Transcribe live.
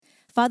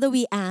Father,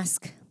 we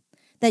ask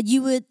that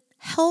you would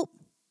help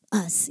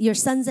us, your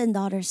sons and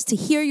daughters, to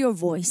hear your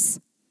voice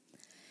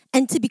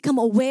and to become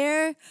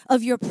aware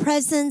of your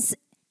presence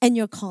and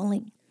your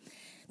calling.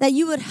 That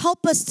you would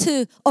help us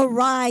to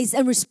arise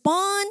and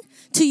respond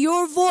to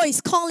your voice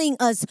calling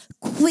us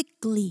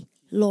quickly,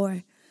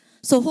 Lord.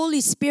 So Holy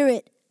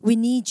Spirit, we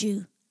need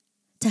you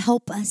to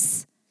help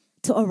us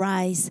to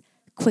arise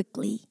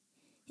quickly.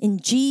 In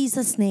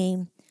Jesus'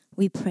 name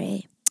we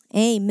pray.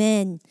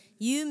 Amen.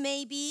 You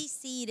may be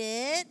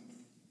seated.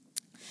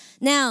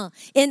 Now,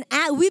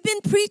 we've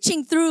been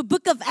preaching through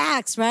Book of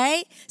Acts,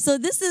 right? So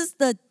this is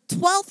the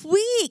 12th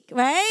week,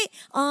 right?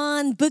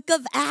 On Book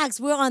of Acts.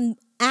 We're on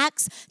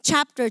Acts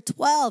chapter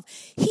 12.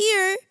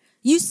 Here,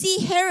 you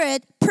see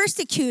Herod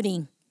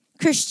persecuting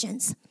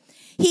Christians.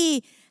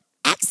 He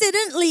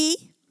accidentally,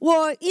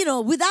 or,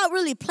 without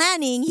really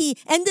planning, he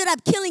ended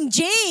up killing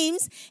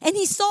James, and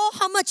he saw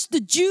how much the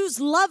Jews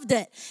loved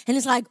it. And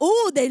it's like,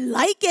 oh, they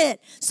like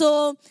it.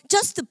 So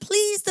just to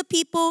please the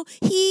people,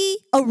 he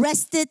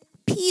arrested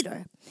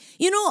Peter.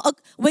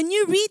 When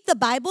you read the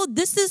Bible,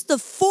 this is the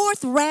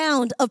 4th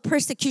round of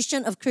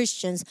persecution of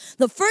Christians.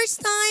 The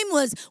first time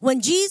was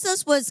when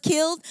Jesus was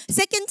killed.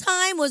 Second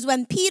time was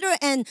when Peter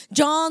and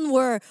John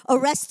were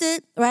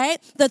arrested, right?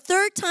 The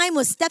third time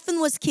was Stephen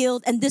was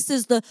killed, and this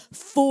is the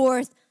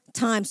 4th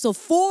time. So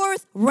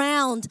 4th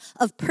round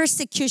of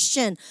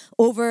persecution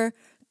over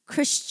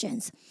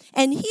Christians.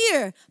 And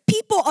here,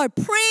 people are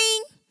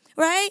praying,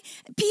 right?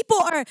 People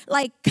are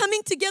like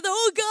coming together,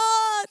 oh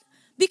God,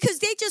 because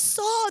they just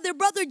saw their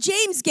brother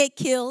James get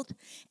killed.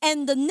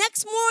 And the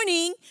next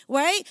morning,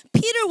 right,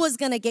 Peter was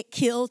going to get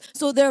killed.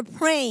 So they're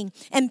praying.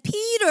 And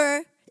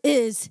Peter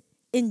is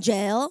in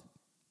jail,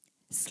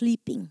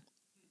 sleeping.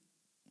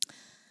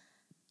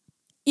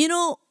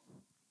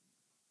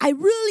 I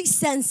really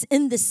sense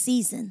in this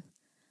season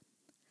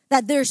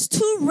that there's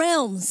 2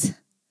 realms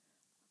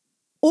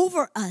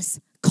over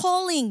us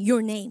calling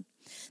your name.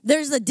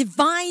 There's a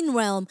divine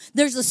realm.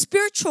 There's a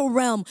spiritual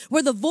realm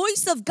where the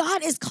voice of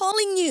God is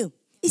calling you.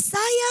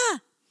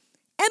 Isaiah,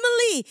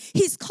 Emily,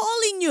 he's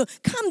calling you.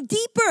 Come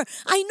deeper.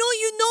 I know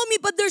you know me,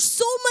 but there's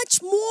so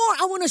much more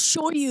I want to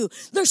show you.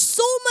 There's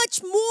so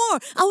much more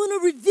I want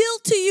to reveal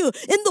to you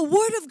in the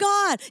Word of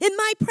God, in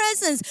my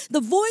presence. The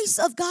voice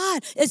of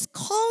God is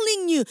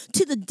calling you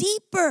to the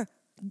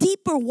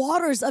deeper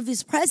waters of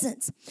His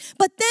presence.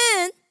 But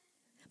then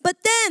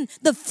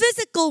the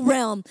physical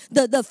realm,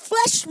 the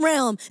flesh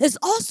realm is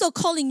also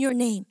calling your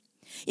name.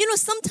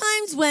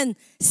 Sometimes when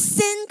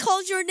sin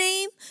calls your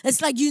name,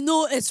 it's like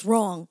it's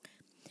wrong.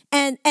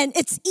 And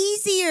it's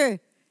easier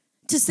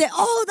to say,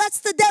 oh,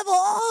 that's the devil.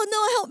 Oh,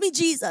 no, help me,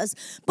 Jesus.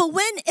 But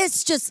when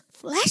it's just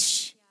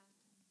flesh,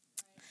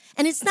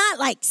 and it's not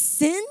like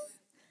sin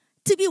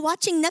to be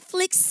watching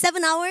Netflix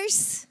 7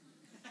 hours.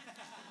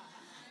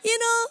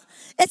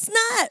 It's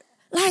not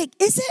like,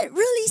 is it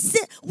really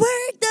sin?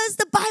 Where does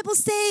the Bible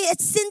say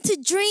it's sin to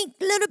drink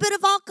a little bit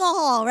of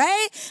alcohol,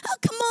 right? Oh,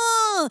 come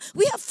on.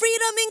 We have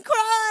freedom in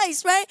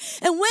Christ, right?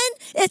 And when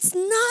it's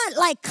not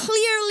like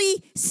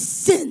clearly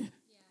sin,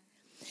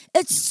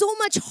 it's so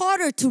much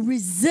harder to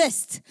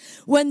resist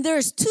when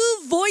there's 2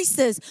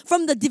 voices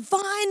from the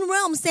divine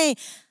realm saying,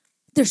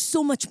 there's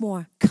so much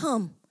more.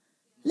 Come,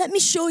 let me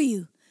show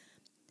you.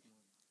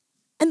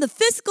 And the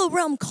physical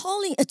realm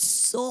calling, it's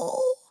so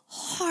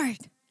hard.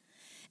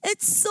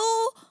 It's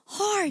so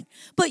hard.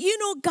 But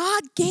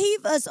God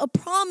gave us a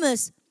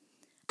promise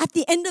at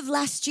the end of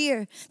last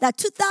year that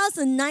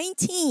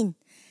 2019,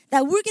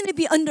 that we're going to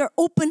be under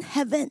open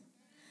heaven.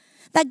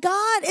 That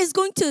God is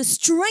going to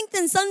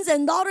strengthen sons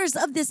and daughters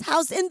of this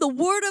house in the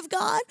Word of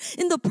God,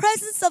 in the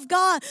presence of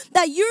God,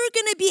 that you're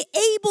going to be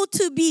able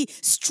to be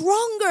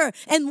stronger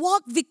and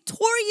walk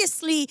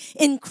victoriously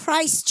in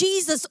Christ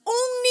Jesus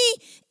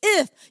only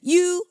if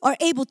you are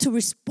able to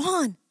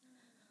respond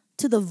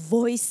to the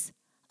voice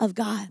of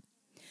God.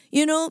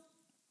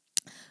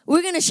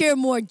 We're going to share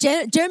more.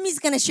 Jeremy's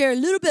going to share a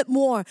little bit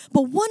more.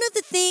 But one of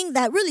the things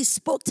that really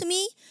spoke to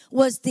me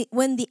was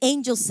when the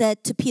angel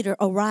said to Peter,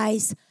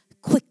 arise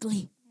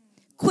quickly.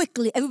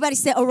 Quickly. Everybody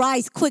say,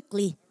 arise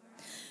quickly.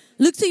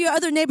 Look to your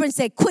other neighbor and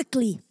say,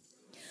 quickly.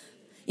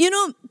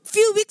 A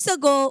few weeks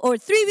ago or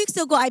 3 weeks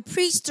ago, I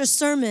preached a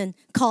sermon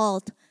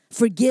called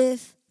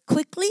Forgive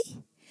Quickly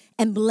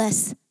and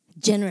Bless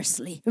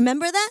Generously.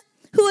 Remember that?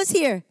 Who was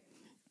here?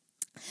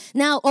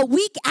 Now, a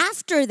week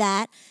after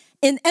that,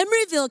 in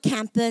Emeryville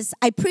campus,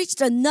 I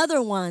preached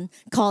another one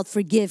called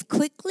Forgive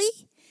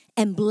Quickly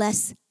and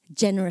Bless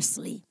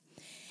Generously.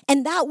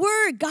 And that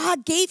word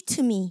God gave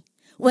to me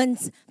when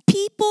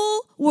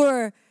people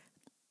were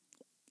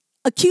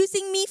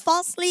accusing me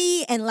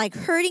falsely and like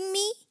hurting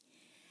me.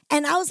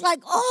 And I was like,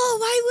 oh,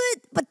 why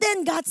would? But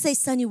then God says,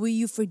 Sonny, will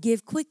you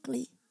forgive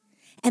quickly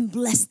and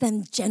bless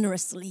them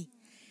generously?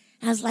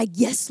 And I was like,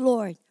 yes,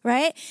 Lord,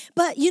 right?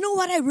 But you know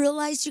what I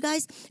realized, you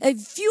guys?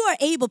 If you are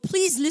able,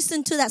 please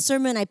listen to that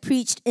sermon I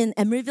preached in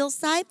Emeryville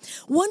side.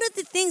 One of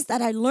the things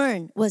that I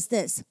learned was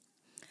this,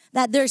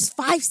 that there's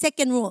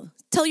 5-second rule.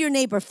 Tell your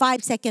neighbor,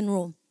 5-second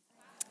rule.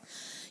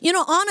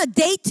 on a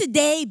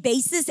day-to-day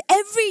basis,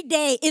 every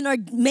day in our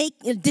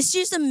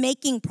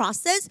decision-making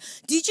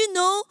process, did you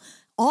know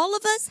all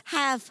of us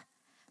have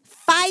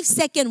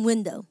 5-second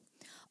window?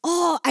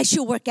 Oh, I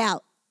should work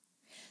out.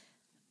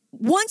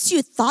 Once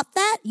you thought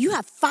that, you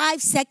have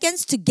 5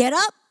 seconds to get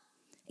up,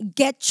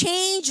 get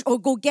changed, or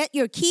go get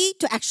your key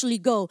to actually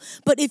go.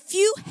 But if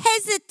you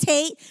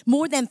hesitate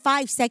more than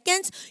 5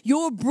 seconds,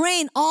 your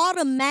brain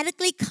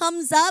automatically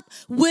comes up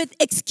with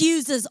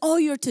excuses. Oh,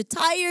 you're too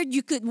tired.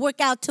 You could work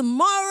out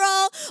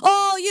tomorrow.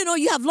 Oh,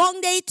 you have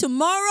long day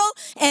tomorrow.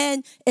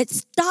 And it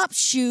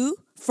stops you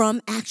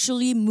from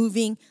actually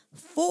moving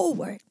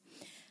forward.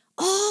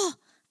 Oh,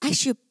 I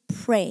should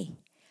pray.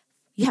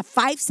 You have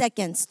 5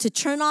 seconds to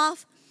turn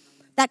off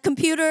that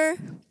computer,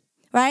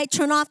 right?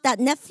 Turn off that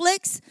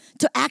Netflix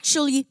to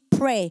actually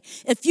pray.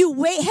 If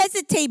you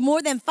hesitate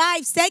more than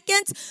 5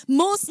 seconds,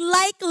 most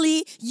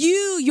likely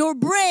your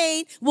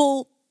brain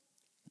will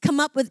come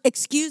up with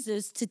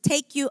excuses to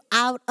take you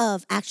out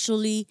of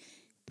actually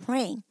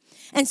praying.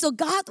 And so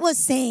God was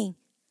saying,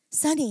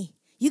 Sonny,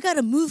 you got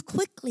to move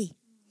quickly.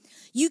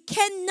 You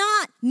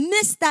cannot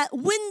miss that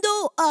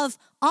window of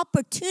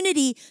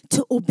opportunity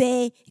to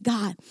obey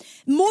God.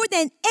 More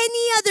than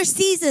any other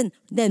season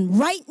than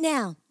right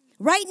now.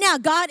 Right now,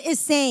 God is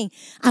saying,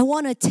 I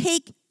want to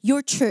take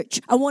your church.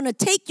 I want to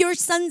take your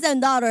sons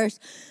and daughters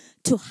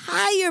to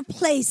higher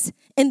place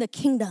in the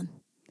kingdom.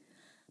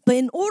 But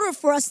in order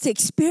for us to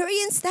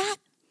experience that,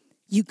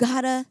 you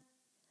got to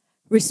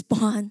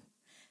respond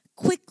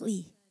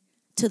quickly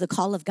to the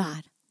call of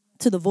God,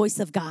 to the voice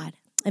of God.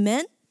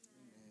 Amen?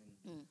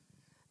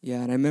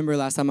 Yeah, and I remember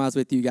last time I was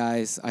with you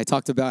guys, I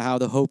talked about how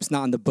the hope's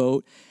not in the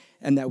boat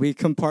and that we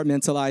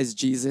compartmentalize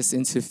Jesus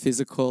into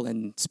physical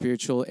and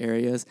spiritual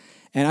areas.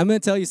 And I'm going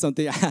to tell you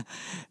something.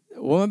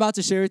 What I'm about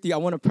to share with you, I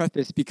want to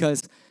preface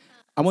because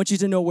I want you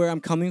to know where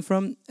I'm coming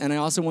from, and I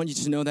also want you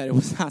to know that it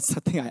was not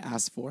something I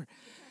asked for.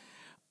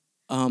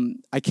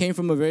 I came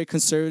from a very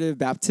conservative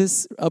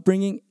Baptist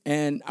upbringing,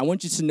 and I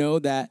want you to know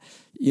that,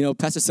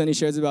 Pastor Sonny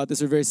shares about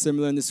this. We're very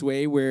similar in this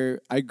way,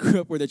 where I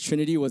grew up where the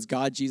Trinity was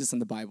God, Jesus,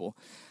 and the Bible.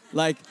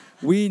 Like,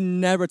 we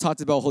never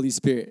talked about Holy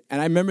Spirit. And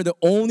I remember the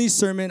only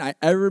sermon I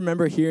ever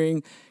remember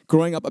hearing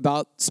growing up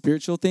about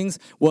spiritual things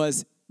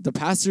was the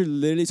pastor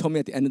literally told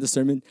me at the end of the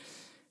sermon,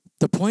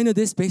 the point of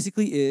this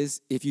basically is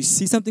if you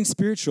see something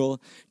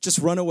spiritual, just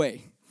run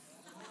away.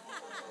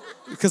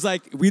 Because,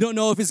 we don't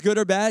know if it's good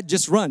or bad,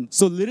 just run.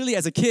 So literally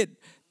as a kid,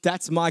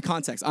 that's my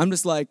context. I'm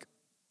just like,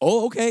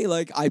 oh, okay.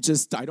 I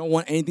don't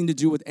want anything to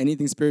do with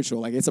anything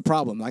spiritual. It's a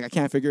problem. I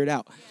can't figure it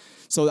out. Yeah.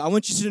 So I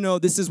want you to know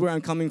this is where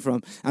I'm coming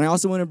from. And I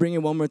also want to bring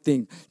in one more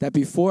thing, that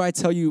before I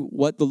tell you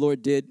what the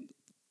Lord did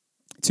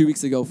 2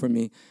 weeks ago for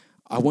me,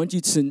 I want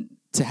you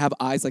to have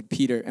eyes like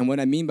Peter. And what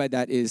I mean by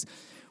that is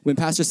when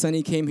Pastor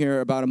Sonny came here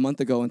about a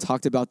month ago and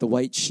talked about the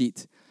white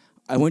sheet,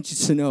 I want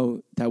you to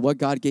know that what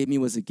God gave me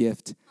was a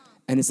gift.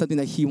 And it's something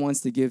that he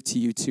wants to give to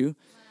you too.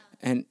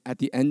 And at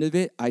the end of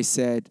it, I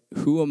said,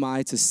 who am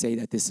I to say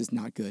that this is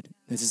not good?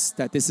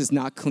 That this is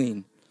not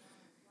clean.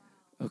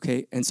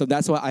 Okay, and so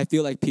that's why I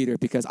feel like Peter,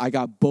 because I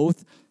got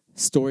both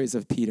stories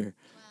of Peter.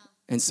 Wow.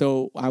 And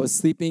so I was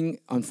sleeping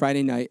on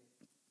Friday night,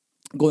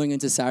 going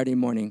into Saturday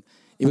morning.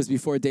 It was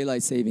before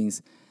daylight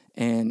savings,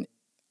 and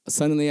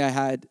suddenly I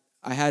had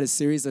a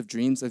series of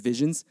dreams, of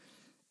visions.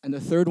 And the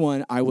third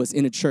one, I was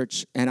in a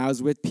church, and I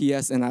was with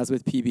PS and I was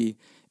with PB,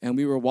 and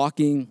we were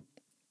walking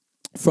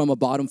from a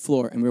bottom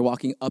floor, and we were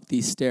walking up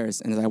these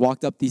stairs. And as I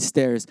walked up these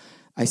stairs,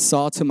 I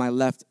saw to my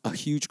left a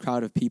huge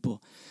crowd of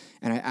people.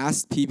 And I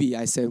asked PB,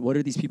 I said, what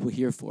are these people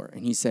here for?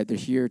 And he said, they're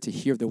here to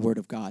hear the word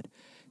of God.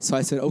 So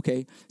I said,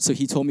 okay. So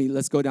he told me,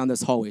 let's go down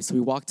this hallway. So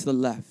we walked to the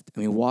left,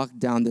 and we walked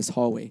down this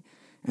hallway.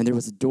 And there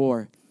was a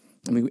door,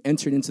 and we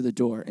entered into the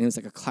door, and it was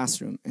like a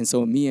classroom. And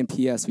so me and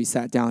PS, we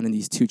sat down in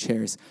these two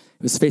chairs.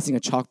 It was facing a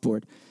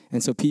chalkboard.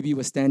 And so PB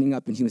was standing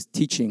up, and he was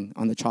teaching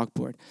on the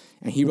chalkboard.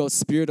 And he wrote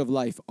Spirit of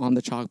Life on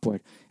the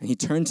chalkboard. And he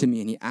turned to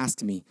me, and he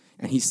asked me,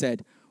 and he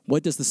said,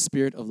 what does the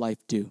Spirit of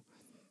Life do?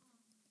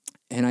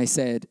 And I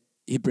said,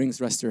 it brings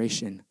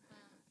restoration.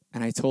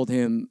 And I told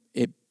him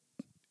it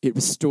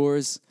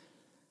restores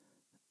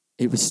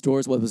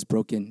what was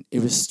broken.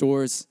 It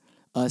restores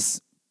us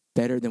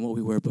better than what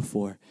we were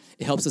before.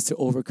 It helps us to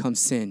overcome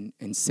sin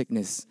and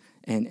sickness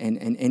and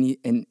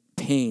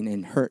pain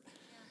and hurt.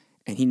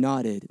 And he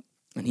nodded,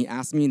 and he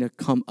asked me to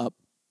come up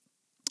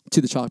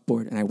to the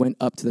chalkboard, and I went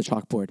up to the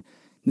chalkboard.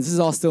 This is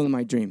all still in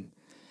my dream.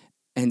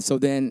 And so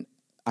then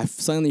I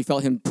suddenly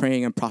felt him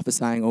praying and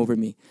prophesying over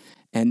me.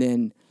 And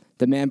then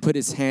the man put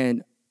his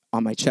hand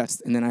on my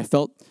chest, and then I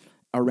felt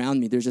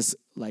around me, there's just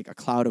like a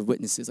cloud of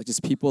witnesses, like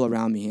just people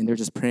around me, and they're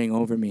just praying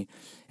over me.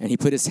 And he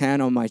put his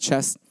hand on my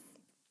chest,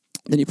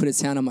 then he put his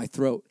hand on my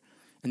throat,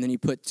 and then he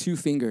put 2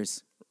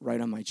 fingers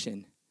right on my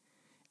chin.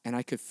 And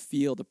I could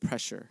feel the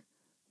pressure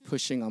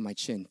pushing on my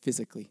chin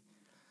physically.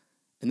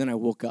 And then I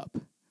woke up.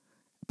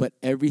 But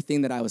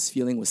everything that I was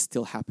feeling was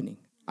still happening.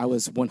 I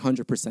was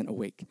 100%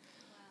 awake.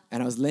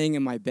 And I was laying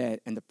in my bed,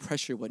 and the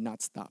pressure would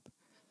not stop.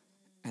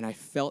 And I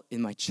felt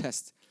in my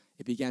chest,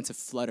 it began to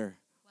flutter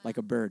like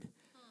a bird.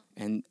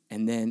 And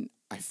then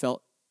I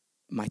felt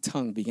my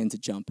tongue begin to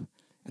jump,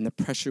 and the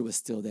pressure was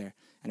still there.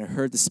 And I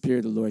heard the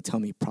Spirit of the Lord tell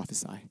me,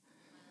 prophesy.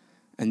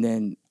 And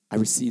then I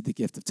received the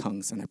gift of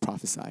tongues, and I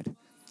prophesied.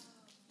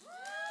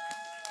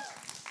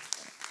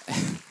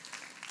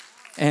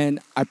 And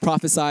I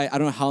prophesied, I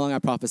don't know how long I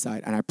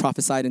prophesied, and I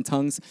prophesied in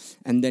tongues,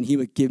 and then he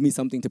would give me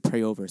something to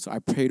pray over. So I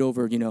prayed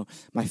over,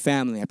 my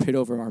family. I prayed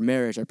over our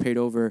marriage. I prayed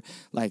over,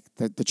 like,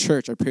 the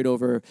church. I prayed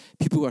over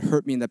people who had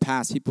hurt me in the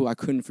past, people I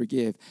couldn't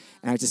forgive.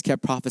 And I just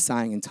kept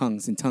prophesying in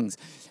tongues.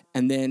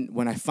 And then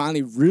when I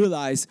finally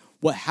realized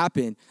what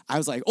happened, I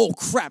was like, oh,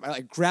 crap.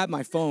 I, grabbed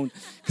my phone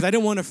because I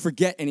didn't want to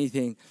forget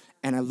anything.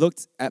 And I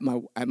looked at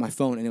my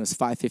phone, and it was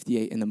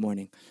 5:58 in the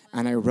morning.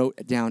 And I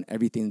wrote down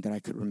everything that I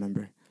could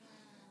remember.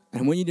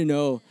 And I want you to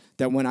know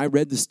that when I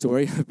read the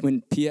story,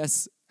 when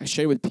I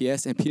shared with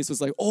PS, and PS was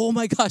like, oh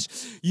my gosh,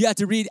 you have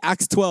to read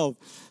Acts 12.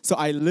 So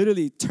I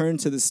literally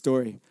turned to the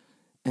story,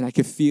 and I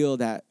could feel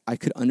that I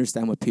could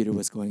understand what Peter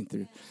was going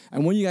through. I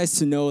want you guys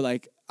to know,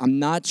 like, I'm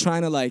not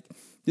trying to,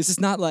 this is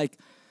not like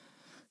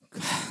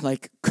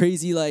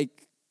crazy,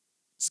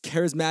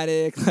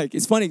 charismatic. Like,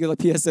 it's funny because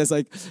PS says,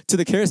 to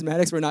the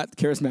charismatics, we're not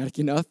charismatic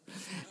enough.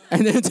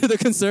 And then to the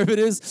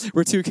conservatives,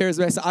 we're too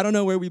charismatic. So I don't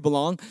know where we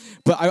belong.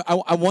 But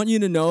I want you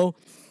to know,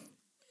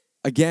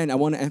 again, I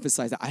want to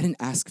emphasize that I didn't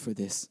ask for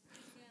this.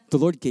 The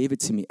Lord gave it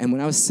to me. And when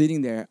I was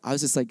sitting there, I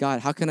was just like,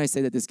 God, how can I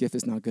say that this gift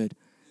is not good?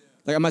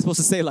 Like, am I supposed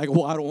to say,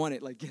 well, I don't want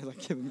it?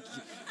 Give me.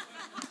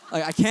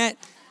 I can't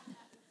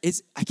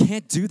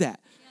do that.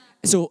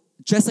 So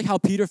just like how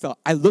Peter felt,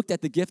 I looked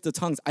at the gift of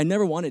tongues. I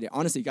never wanted it.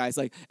 Honestly, guys,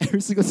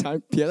 every single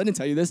time, P.S., I didn't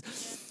tell you this.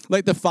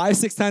 The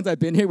 5-6 times I've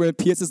been here where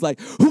P.S. is like,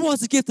 who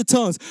wants the gift of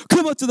tongues?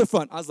 Come up to the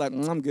front. I was like,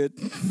 I'm good.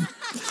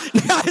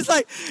 I was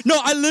like, no,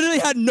 I literally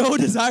had no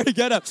desire to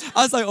get up.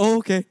 I was like, oh,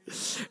 okay.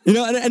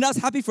 And I was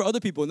happy for other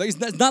people. It's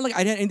not like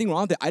I had anything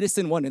wrong with it. I just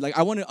didn't want it.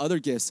 I wanted other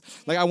gifts.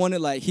 I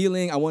wanted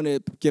healing. I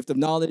wanted gift of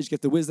knowledge,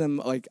 gift of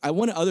wisdom. I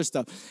wanted other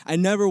stuff. I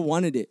never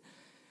wanted it.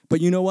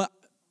 But you know what?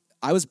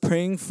 I was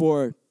praying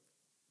for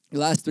the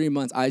last 3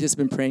 months. I just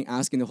been praying,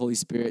 asking the Holy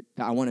Spirit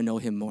that I want to know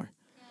him more.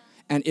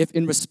 And if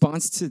in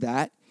response to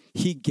that,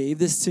 he gave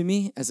this to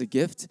me as a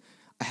gift,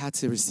 I had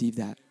to receive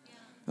that.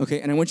 Okay,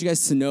 and I want you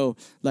guys to know,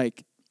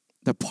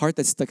 the part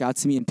that stuck out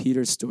to me in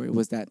Peter's story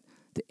was that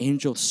the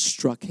angel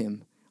struck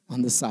him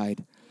on the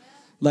side.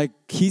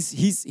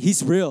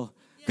 He's real.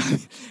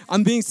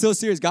 I'm being so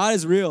serious. God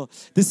is real.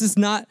 This is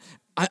not.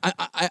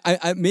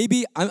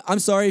 I'm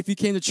sorry if you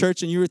came to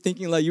church and you were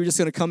thinking you were just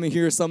gonna come and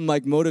hear some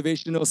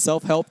motivational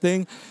self-help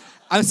thing.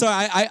 I'm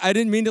sorry. I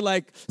didn't mean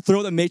to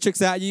throw the matrix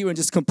at you and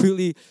just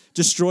completely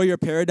destroy your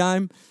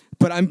paradigm.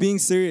 But I'm being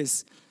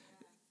serious.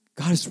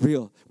 God is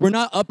real. We're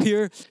not up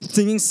here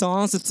singing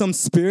songs of some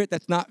spirit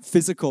that's not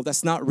physical,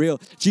 that's not real.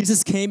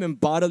 Jesus came in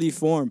bodily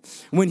form.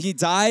 When he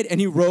died and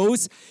he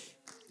rose,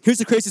 here's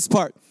the craziest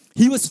part.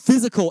 He was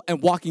physical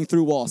and walking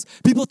through walls.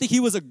 People think he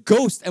was a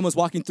ghost and was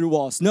walking through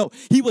walls. No,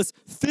 he was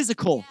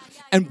physical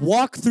and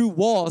walked through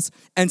walls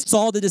and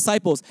saw the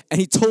disciples.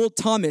 And he told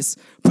Thomas,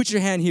 put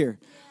your hand here.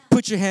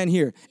 Put your hand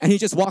here. And he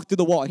just walked through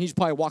the wall. And he just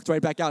probably walked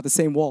right back out the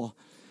same wall.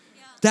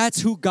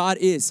 That's who God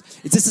is.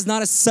 This is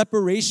not a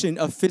separation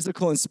of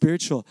physical and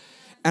spiritual.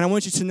 And I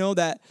want you to know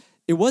that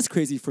it was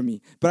crazy for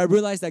me. But I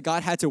realized that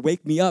God had to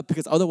wake me up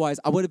because otherwise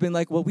I would have been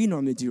like what we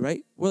normally do,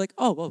 right? We're like,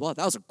 oh, well,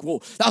 that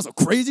was a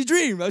crazy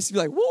dream. I used to be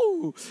like,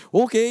 whoa,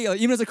 okay.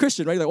 Even as a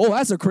Christian, right? Oh,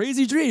 that's a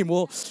crazy dream.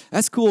 Well,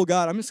 that's cool,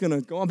 God. I'm just going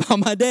to go about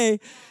my day.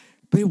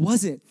 But it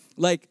wasn't.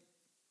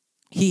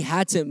 He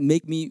had to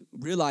make me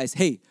realize,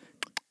 hey,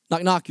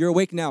 knock, knock, you're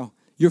awake now.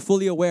 You're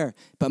fully aware.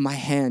 But my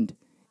hand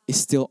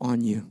is still on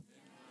you.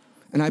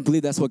 And I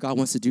believe that's what God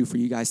wants to do for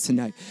you guys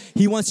tonight.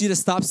 He wants you to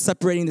stop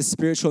separating the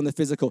spiritual and the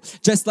physical.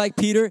 Just like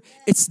Peter,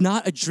 it's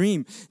not a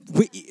dream.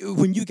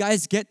 When you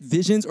guys get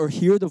visions or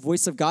hear the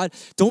voice of God,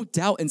 don't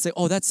doubt and say,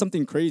 oh, that's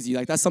something crazy.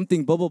 That's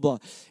something blah, blah, blah.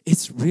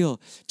 It's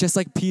real. Just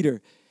like Peter.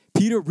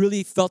 Peter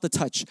really felt the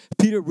touch.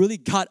 Peter really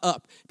got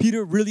up.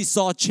 Peter really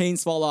saw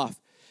chains fall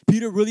off.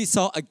 Peter really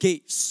saw a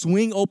gate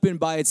swing open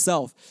by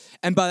itself.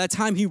 And by that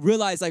time, he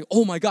realized,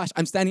 oh my gosh,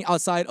 I'm standing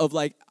outside of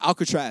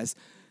Alcatraz.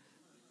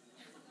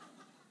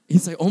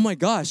 He's like, oh my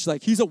gosh,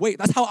 he's awake.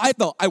 That's how I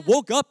felt. I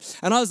woke up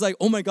and I was like,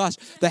 oh my gosh,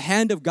 the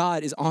hand of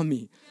God is on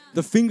me.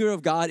 The finger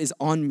of God is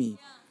on me.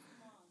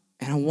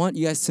 And I want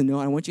you guys to know,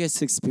 I want you guys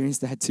to experience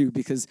that too,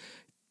 because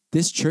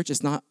this church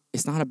is not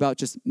about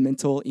just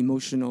mental,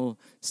 emotional,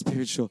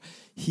 spiritual.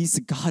 He's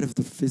the God of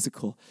the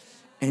physical.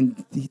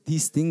 And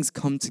these things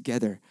come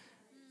together.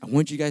 I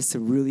want you guys to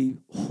really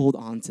hold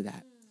on to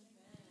that.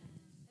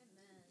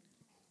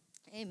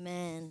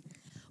 Amen.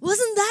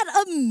 Wasn't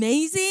that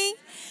amazing?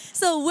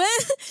 So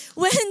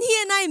when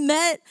he and I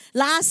met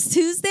last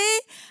Tuesday,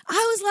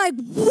 I was like,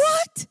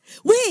 what?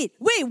 Wait,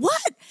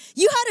 what?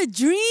 You had a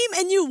dream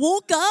and you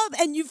woke up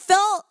and you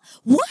felt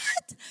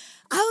what?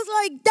 I was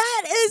like,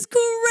 that is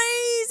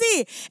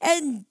crazy.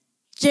 And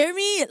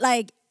Jeremy,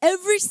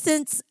 ever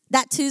since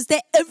that Tuesday,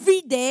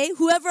 every day,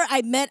 whoever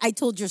I met, I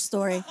told your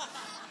story.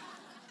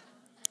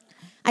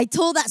 I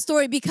told that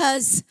story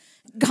because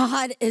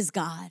God is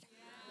God.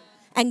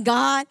 And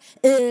God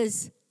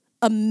is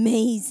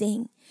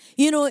amazing.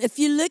 You know, if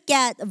you look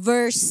at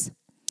verses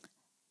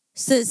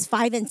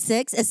 5 and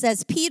 6, it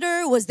says,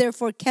 Peter was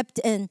therefore kept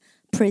in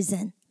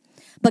prison.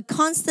 But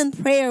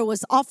constant prayer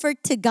was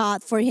offered to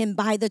God for him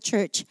by the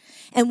church.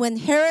 And when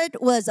Herod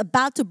was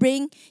about to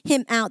bring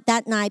him out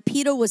that night,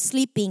 Peter was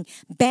sleeping,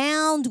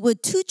 bound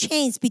with 2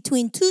 chains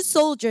between 2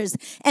 soldiers,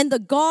 and the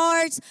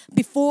guards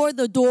before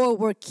the door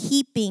were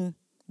keeping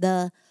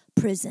the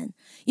prison.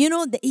 You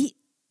know,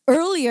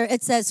 earlier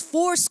it says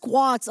 4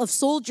 squads of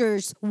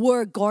soldiers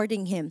were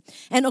guarding him.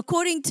 And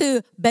according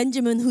to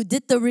Benjamin, who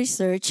did the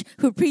research,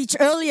 who preached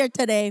earlier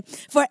today,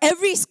 for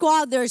every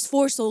squad there's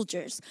 4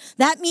 soldiers.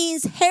 That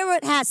means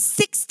Herod has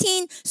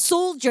 16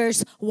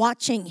 soldiers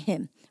watching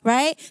him,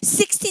 right?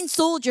 16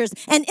 soldiers.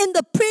 And in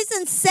the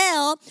prison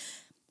cell,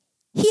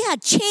 he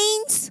had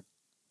chains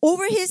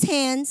over his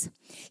hands.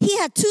 He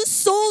had 2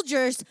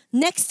 soldiers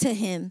next to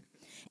him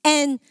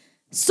and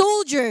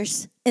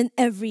soldiers in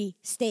every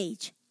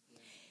stage.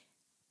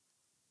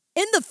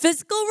 In the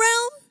physical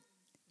realm,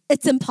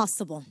 it's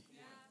impossible.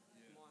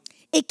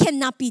 It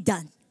cannot be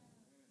done.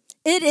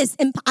 It is.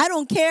 I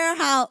don't care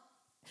how.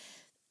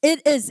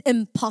 It is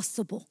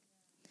impossible.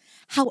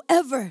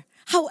 However,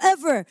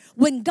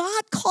 when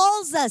God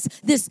calls us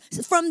this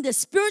from the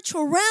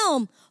spiritual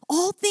realm,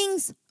 all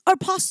things are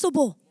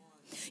possible.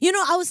 You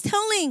know, I was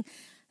telling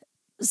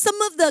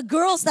some of the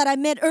girls that I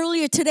met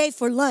earlier today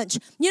for lunch,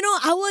 you know,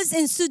 I was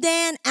in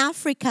Sudan,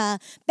 Africa,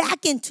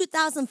 back in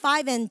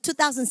 2005 and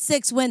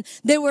 2006 when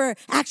they were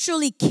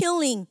actually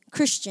killing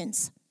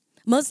Christians.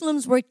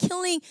 Muslims were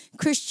killing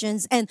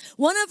Christians. And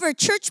one of our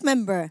church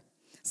members,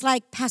 it's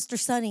like, Pastor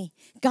Sonny,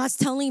 God's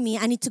telling me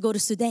I need to go to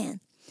Sudan.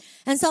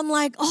 And so I'm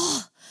like,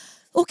 oh,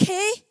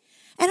 okay.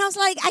 And I was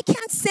like, I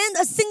can't send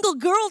a single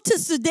girl to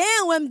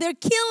Sudan when they're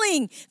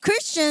killing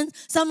Christians.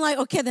 So I'm like,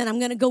 okay, then I'm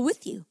going to go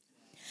with you.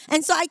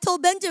 And so I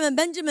told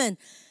Benjamin,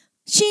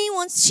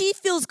 she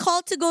feels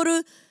called to go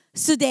to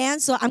Sudan,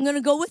 so I'm going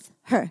to go with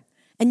her.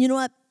 And you know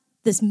what?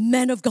 This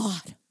man of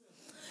God,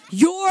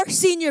 your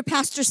senior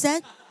pastor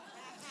said,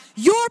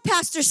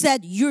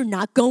 you're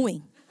not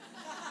going.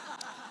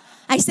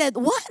 I said,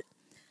 what?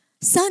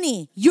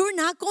 Sonny, you're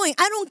not going.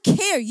 I don't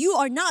care. You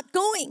are not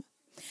going.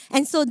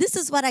 And so this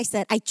is what I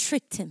said. I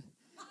tricked him.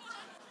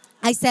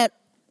 I said,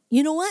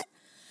 you know what?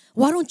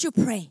 Why don't you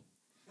pray?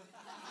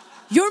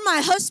 You're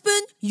my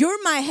husband.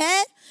 You're my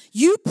head.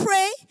 You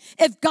pray.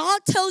 If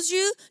God tells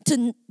you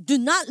to do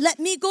not let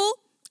me go,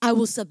 I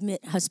will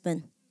submit,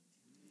 husband.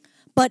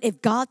 But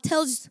if God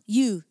tells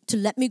you to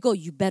let me go,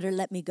 you better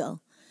let me go.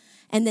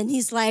 And then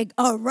he's like,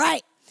 all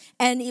right.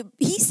 And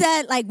he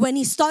said, like, when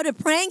he started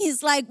praying,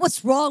 he's like,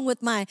 what's wrong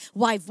with my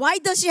wife? Why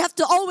does she have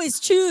to always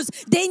choose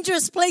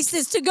dangerous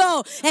places to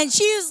go? And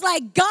she was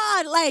like,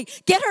 God,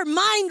 like, get her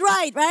mind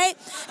right?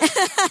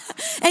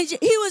 And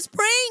he was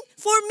praying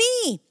for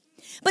me.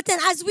 But then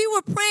as we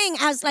were praying,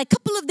 as like a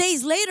couple of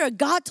days later,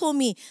 God told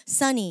me,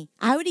 Sonny,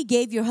 I already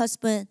gave your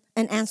husband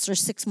an answer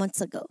 6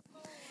 months ago.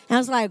 And I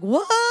was like,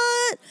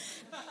 what?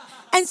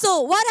 And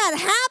so what had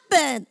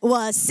happened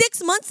was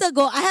 6 months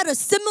ago, I had a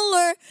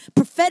similar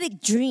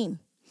prophetic dream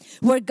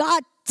where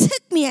God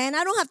took me, and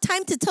I don't have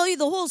time to tell you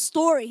the whole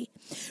story,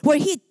 where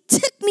he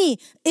took me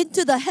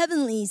into the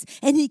heavenlies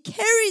and he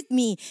carried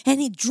me and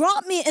he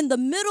dropped me in the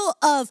middle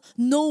of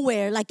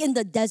nowhere, like in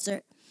the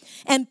desert.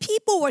 And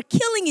people were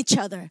killing each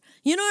other.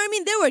 You know what I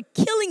mean? They were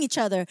killing each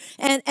other.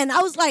 And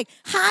I was like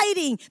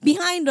hiding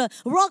behind a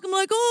rock. I'm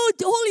like, oh,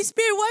 Holy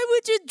Spirit, why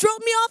would you drop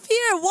me off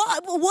here?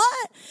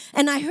 What?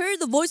 And I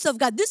heard the voice of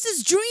God. This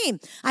is dream.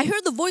 I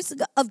heard the voice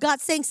of God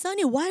saying,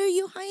 Sonny, why are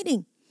you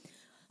hiding?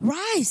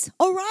 Rise,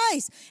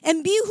 arise,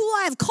 and be who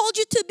I have called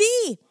you to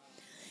be.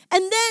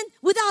 And then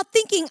without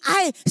thinking,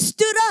 I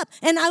stood up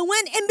and I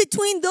went in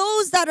between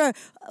those that are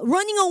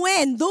running away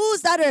and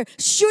those that are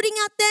shooting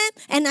at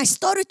them. And I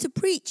started to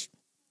preach.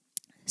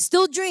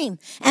 Still dream.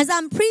 As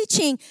I'm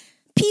preaching,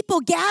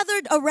 people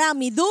gathered around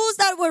me. Those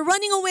that were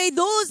running away,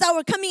 those that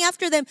were coming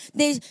after them,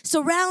 they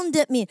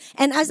surrounded me.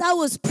 And as I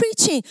was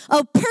preaching,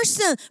 a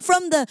person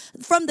from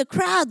the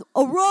crowd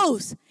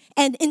arose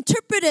and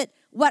interpreted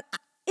what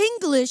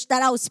English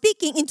that I was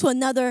speaking into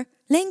another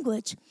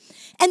language.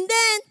 And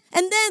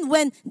then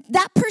when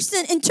that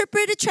person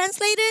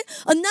translated,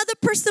 another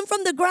person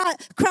from the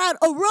crowd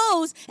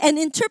arose and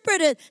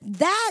interpreted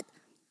that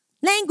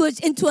language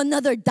into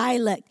another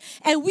dialect.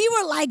 And we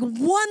were like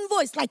one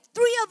voice, like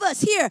 3 of us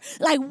here,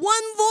 like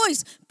one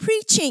voice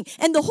preaching.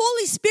 And the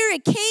Holy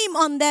Spirit came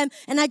on them,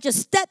 and I just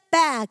stepped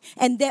back,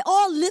 and they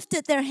all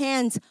lifted their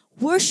hands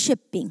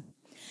worshiping.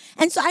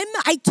 And so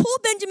I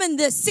told Benjamin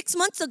this 6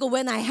 months ago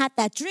when I had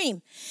that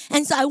dream.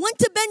 And so I went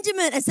to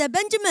Benjamin and said,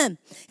 Benjamin,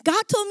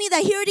 God told me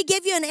that he already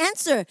gave you an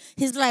answer.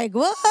 He's like,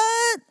 what?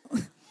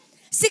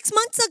 6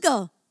 months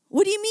ago.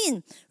 What do you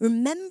mean?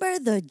 Remember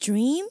the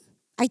dream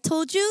I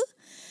told you?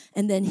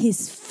 And then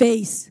his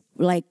face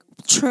like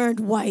turned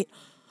white.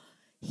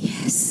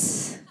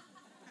 Yes.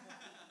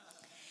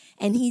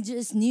 And he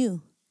just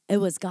knew it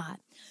was God.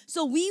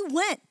 So we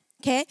went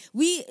Okay,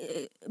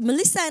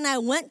 Melissa and I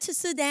went to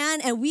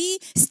Sudan and we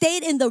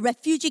stayed in the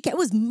refugee camp. It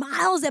was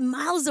miles and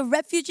miles of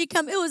refugee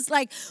camp. It was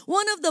like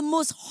one of the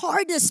most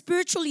hardest,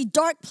 spiritually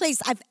dark place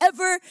I've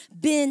ever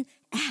been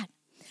at.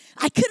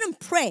 I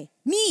couldn't pray.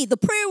 Me, the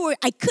prayer word,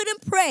 I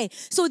couldn't pray.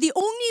 So the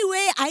only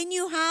way I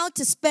knew how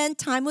to spend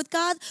time with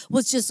God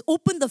was just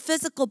open the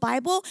physical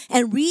Bible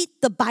and read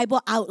the Bible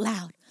out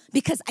loud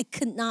because I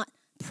could not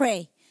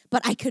pray,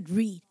 but I could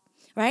read.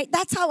 Right?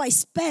 That's how I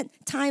spent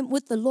time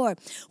with the Lord.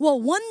 Well,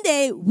 one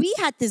day we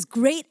had this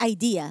great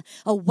idea.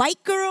 A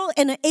white girl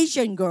and an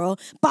Asian girl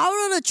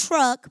borrowed a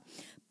truck,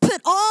 put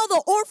all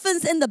the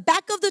orphans in the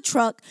back of the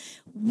truck,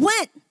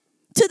 went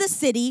to the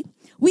city.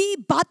 We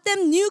bought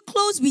them new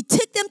clothes. We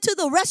took them to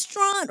the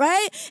restaurant,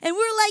 right? And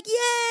we were like,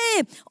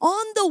 yay.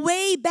 On the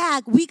way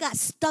back, we got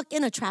stuck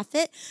in a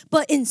traffic.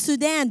 But in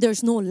Sudan,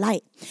 there's no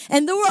light.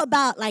 And there were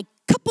about like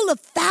a couple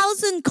of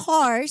thousand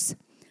cars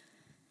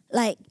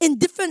like in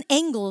different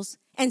angles.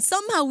 And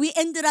somehow we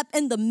ended up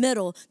in the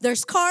middle.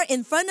 There's car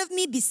in front of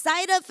me,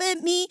 beside of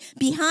me,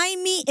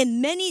 behind me,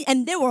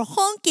 and they were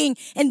honking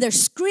and they're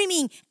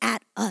screaming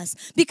at us.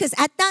 Because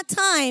at that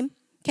time,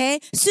 okay,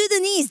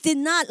 Sudanese did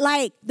not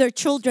like their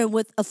children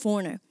with a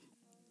foreigner.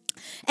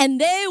 And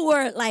they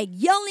were like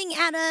yelling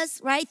at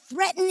us, right,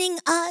 threatening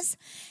us.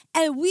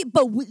 And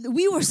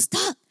we were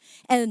stuck.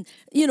 And,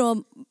 you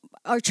know,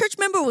 our church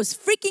member was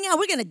freaking out.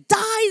 We're going to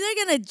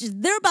die.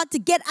 They're about to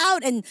get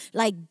out and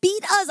like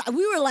beat us.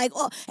 We were like,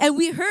 oh, and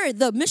we heard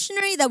the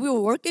missionary that we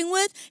were working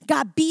with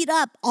got beat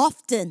up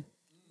often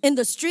in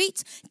the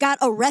streets, got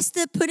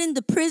arrested, put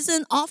into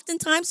prison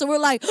oftentimes. So we're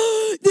like,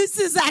 oh, this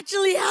is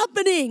actually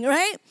happening,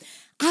 right?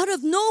 Out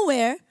of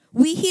nowhere,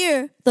 we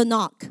hear the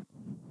knock.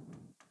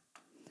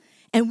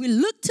 And we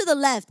look to the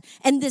left,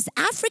 and this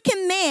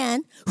African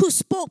man who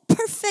spoke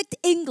perfect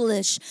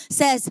English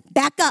says,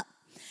 back up.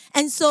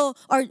 And so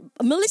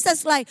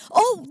Melissa's like,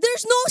 oh,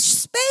 there's no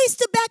space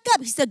to back up.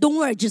 He said, don't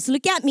worry, just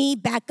look at me,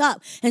 back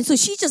up. And so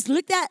she just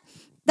looked at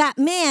that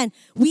man.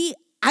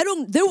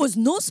 There was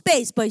no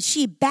space, but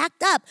she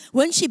backed up.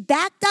 When she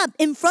backed up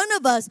in front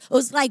of us, it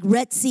was like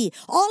Red Sea.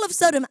 All of a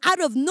sudden, out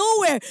of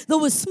nowhere, there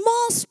was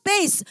small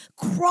space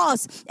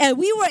cross, and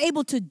we were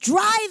able to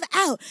drive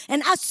out.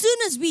 And as soon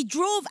as we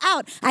drove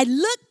out, I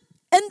looked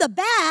in the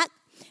back,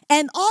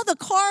 and all the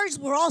cars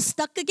were all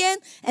stuck again,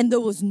 and there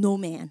was no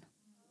man.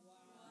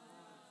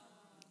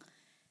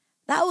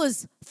 That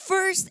was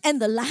first and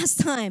the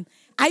last time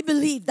I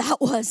believe that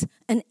was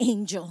an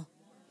angel.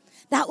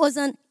 That was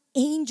an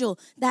angel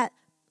that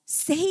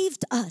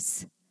saved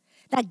us,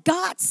 that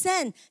God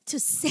sent to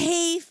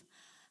save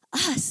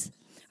us,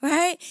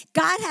 right?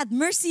 God had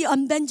mercy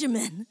on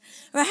Benjamin,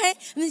 right?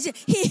 Even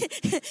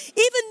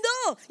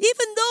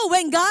though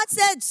when God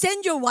said,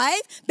 send your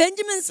wife,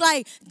 Benjamin's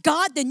like,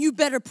 God, then you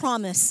better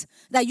promise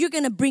that you're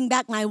going to bring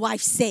back my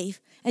wife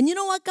safe. And you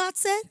know what God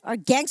said? Our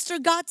gangster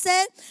God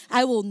said,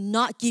 I will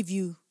not give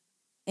you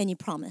any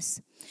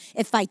promise.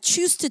 If I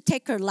choose to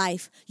take her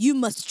life, you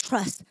must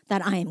trust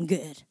that I am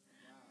good.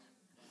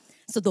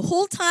 So the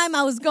whole time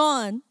I was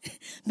gone,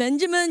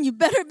 Benjamin, you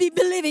better be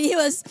believing. He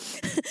was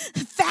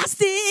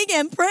fasting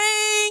and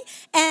praying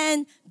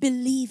and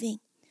believing.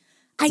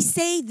 I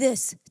say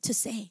this to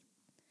say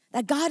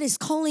that God is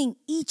calling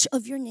each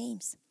of your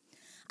names.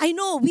 I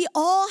know we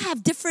all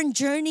have different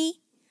journey,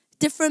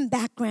 different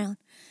background.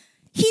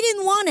 He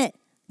didn't want it.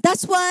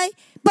 That's why,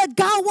 but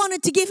God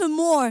wanted to give him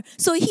more.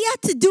 So he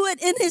had to do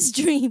it in his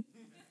dream.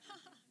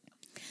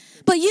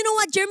 But you know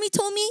what Jeremy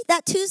told me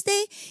that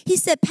Tuesday? He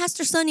said,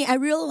 Pastor Sonny, I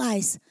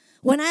realize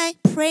when I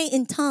pray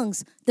in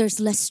tongues,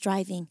 there's less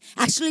striving.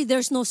 Actually,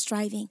 there's no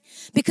striving.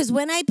 Because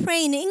when I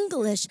pray in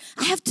English,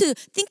 I have to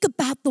think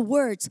about the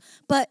words.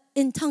 But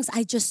in tongues,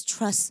 I just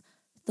trust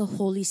the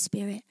Holy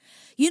Spirit.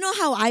 You know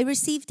how I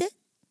received it?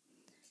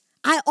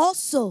 I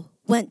also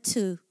went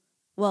to,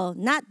 well,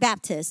 not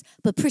Baptist,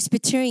 but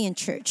Presbyterian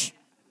church.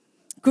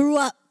 Grew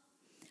up.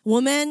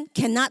 Woman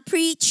cannot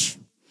preach,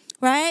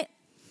 right?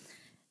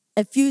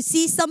 If you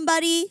see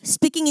somebody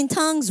speaking in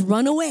tongues,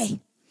 run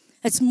away.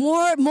 It's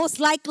most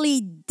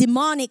likely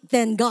demonic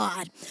than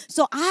God.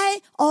 So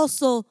I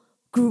also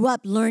grew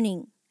up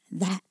learning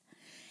that.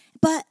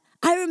 But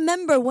I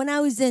remember when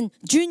I was in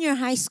junior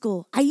high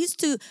school, I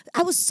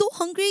was so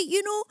hungry,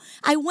 you know.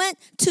 I went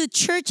to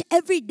church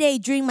every day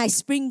during my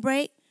spring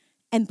break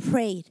and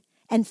prayed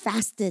and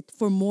fasted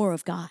for more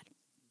of God.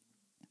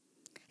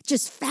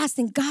 Just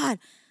fasting, God,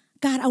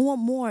 I want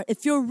more.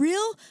 If you're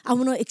real, I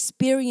want to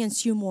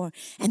experience you more.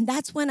 And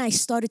that's when I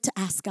started to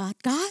ask God,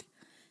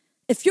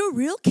 if you're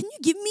real, can you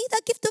give me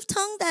that gift of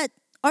tongue that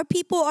our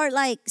people are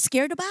like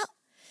scared about?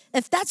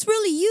 If that's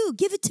really you,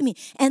 give it to me.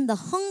 And the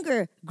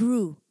hunger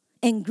grew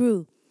and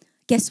grew.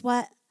 Guess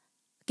what?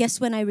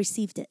 Guess when I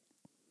received it?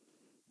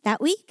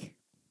 That week?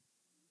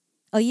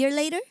 A year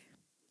later?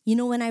 You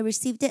know when I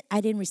received it?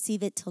 I didn't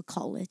receive it till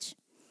college.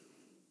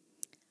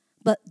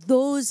 But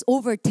those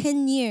over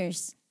 10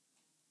 years,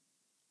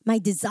 my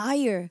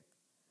desire,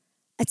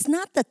 it's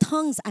not the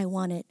tongues I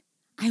wanted.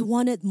 I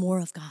wanted more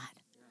of God.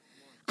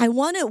 I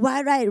wanted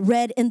what I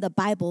read in the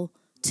Bible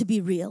to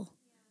be real.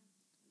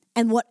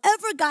 And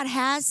whatever God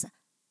has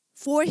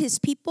for his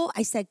people,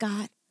 I said,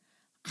 God,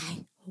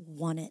 I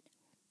want it.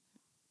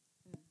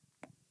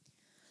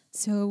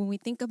 So when we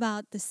think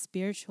about the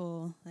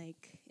spiritual,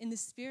 like in the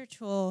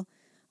spiritual,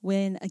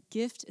 when a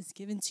gift is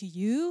given to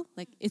you,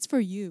 like it's for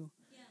you,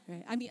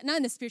 right? I mean, not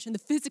in the spiritual, in the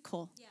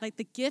physical. Like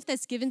the gift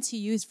that's given to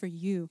you is for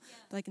you.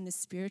 But like in the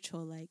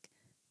spiritual, like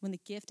when the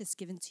gift is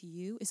given to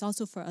you, it's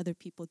also for other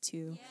people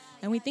too.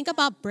 And we think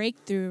about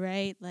breakthrough,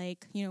 right?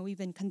 Like, you know, we've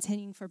been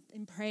contending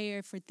in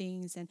prayer for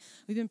things, and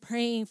we've been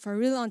praying for a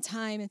really long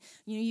time. And,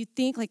 you know, you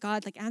think like,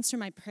 God, like answer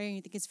my prayer, and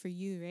you think it's for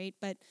you, right?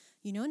 But,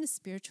 you know, in the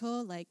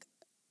spiritual, like,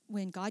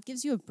 when God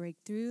gives you a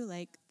breakthrough,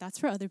 like that's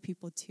for other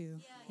people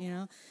too, you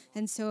know?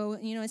 And so,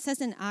 you know, it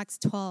says in Acts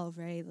 12,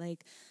 right?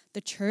 Like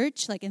the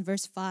church, like in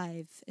verse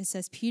 5, it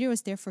says, Peter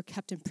was therefore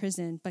kept in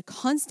prison, but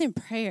constant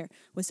prayer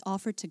was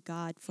offered to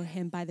God for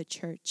him by the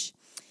church.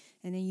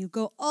 And then you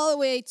go all the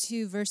way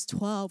to verse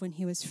 12 when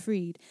he was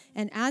freed.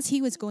 And as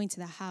he was going to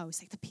the house,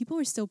 like the people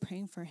were still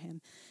praying for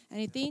him. And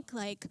I think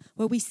like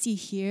what we see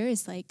here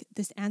is like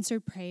this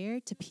answered prayer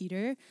to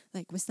Peter,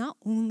 like was not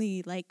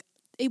only like,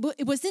 it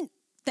wasn't,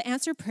 the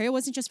answered prayer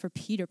wasn't just for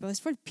Peter, but it was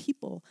for the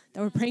people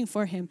that were praying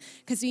for him.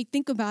 Because when you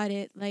think about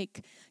it,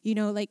 like, you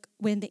know, like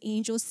when the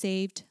angel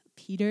saved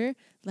Peter,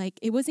 like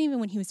it wasn't even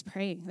when he was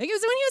praying. Like it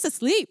was when he was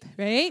asleep,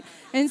 right?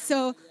 And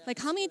so, like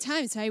how many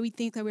times, right, we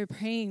think that we're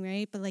praying,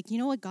 right? But like, you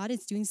know what? God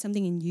is doing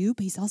something in you,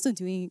 but he's also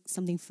doing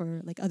something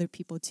for like other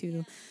people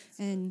too.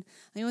 And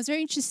it was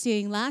very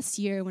interesting. Last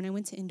year when I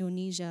went to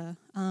Indonesia,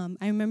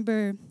 I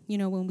remember, you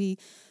know, when we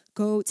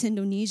go to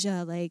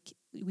Indonesia, like,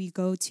 we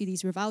go to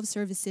these revival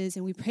services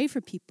and we pray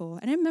for people.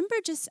 And I remember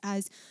just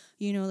as,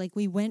 you know, like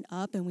we went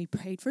up and we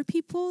prayed for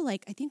people,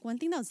 like I think one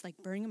thing that was like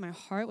burning in my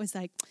heart was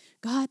like,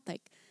 God,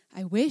 like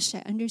I wish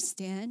I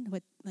understand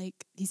what like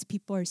these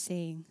people are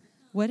saying.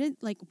 What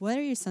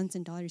are your sons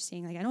and daughters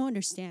saying? Like I don't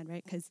understand,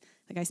 right? Because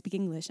like I speak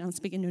English, I don't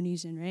speak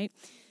Indonesian, right?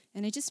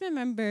 And I just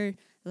remember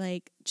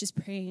like just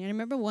praying. And I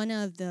remember one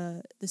of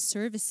the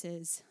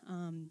services,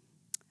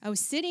 I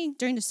was sitting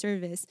during the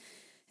service.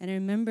 And I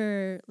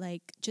remember,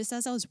 like, just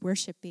as I was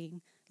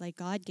worshiping, like,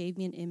 God gave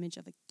me an image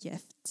of a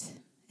gift.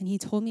 And he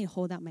told me to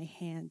hold out my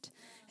hand.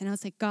 And I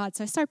was like, God.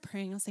 So I started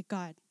praying. I was like,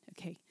 God,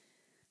 okay,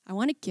 I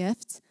want a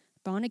gift,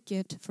 but I want a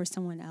gift for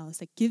someone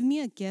else. Like, give me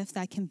a gift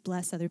that can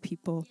bless other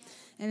people.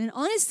 And then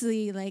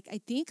honestly, like,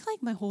 I think,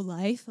 like, my whole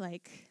life,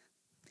 like,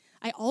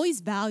 I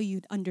always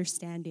valued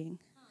understanding.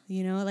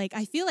 You know, like,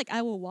 I feel like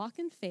I will walk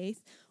in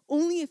faith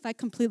only if I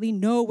completely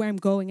know where I'm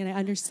going and I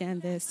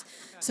understand this.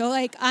 So,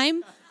 like,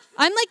 I'm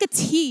like a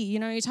T, you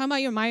know, you're talking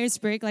about your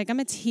Myers-Briggs, like I'm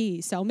a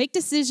T. So I'll make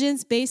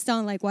decisions based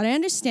on like what I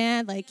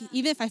understand. Like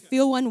even if I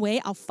feel one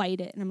way, I'll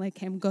fight it. And I'm like,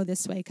 okay, I'm gonna go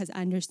this way because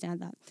I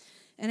understand that.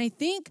 And I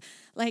think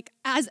like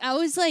as I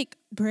was like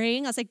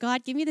praying, I was like,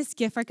 God, give me this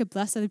gift where I could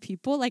bless other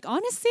people. Like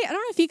honestly, I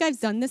don't know if you guys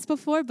done this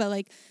before, but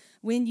like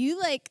when you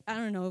like, I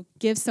don't know,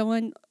 give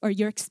someone or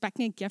you're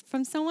expecting a gift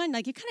from someone,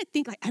 like you kind of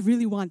think like, I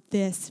really want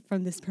this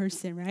from this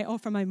person, right? Or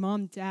from my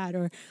mom, dad,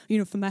 or, you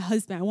know, from my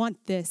husband, I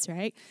want this,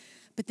 right?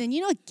 But then,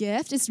 you know, a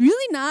gift is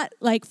really not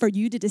like for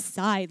you to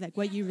decide like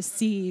what you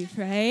receive,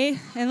 right?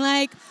 And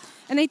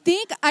I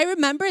think I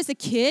remember as a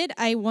kid,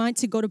 I wanted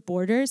to go to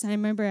Borders. And I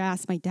remember I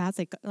asked my dad,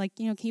 like,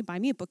 you know, can you buy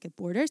me a book at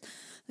Borders?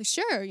 Like,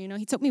 sure, you know,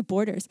 he took me to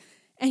Borders.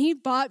 And he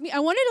bought me, I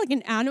wanted like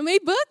an anime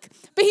book,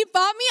 but he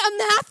bought me a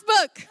math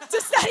book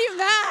to study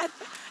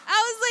math. I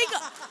was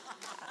like,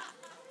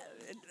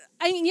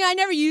 I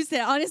never used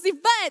it, honestly.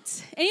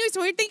 But anyways,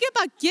 we're thinking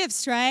about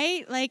gifts,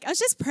 right? Like, I was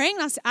just praying.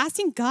 I was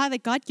asking God,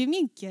 like, God, give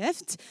me a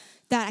gift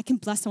that I can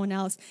bless someone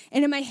else.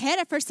 And in my head,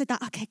 at first, I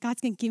thought, okay, God's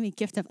going to give me a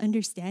gift of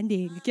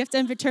understanding, a gift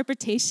of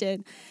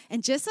interpretation.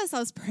 And just as I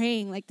was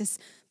praying, like, this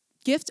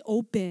gift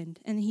opened,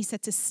 and he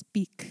said to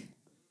speak.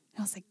 And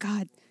I was like,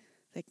 God,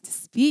 like, to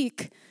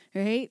speak,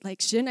 right?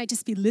 Like, shouldn't I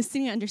just be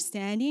listening and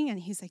understanding? And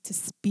he's like, to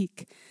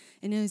speak.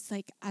 And it was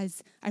like,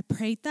 as I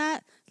prayed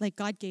that, like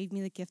God gave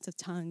me the gift of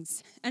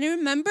tongues. And I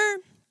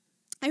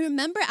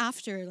remember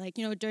after, like,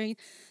 you know, during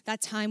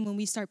that time when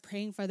we start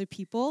praying for other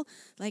people,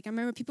 like I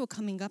remember people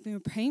coming up and we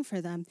were praying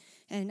for them.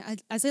 And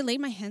as I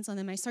laid my hands on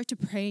them, I started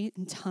to pray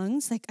in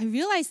tongues. Like I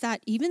realized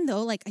that even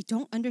though like I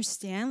don't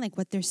understand like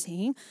what they're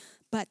saying,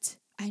 but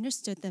I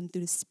understood them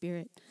through the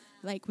Spirit.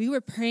 Like we were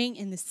praying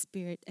in the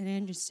Spirit, and I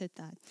understood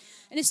that.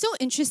 And it's so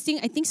interesting.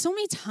 I think so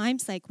many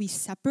times like we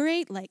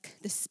separate like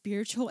the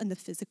spiritual and the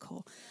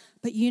physical.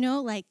 But you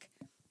know, like,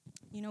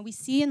 you know, we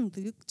see in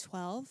Luke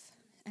 12,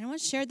 and I want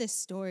to share this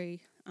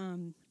story.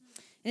 And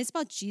it's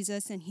about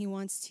Jesus, and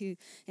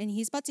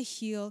he's about to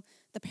heal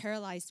the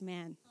paralyzed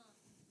man.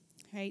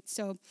 Right?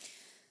 So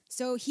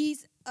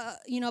he's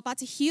you know, about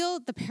to heal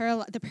the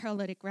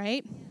paralytic,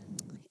 right?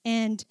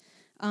 And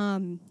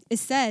it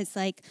says,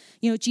 like,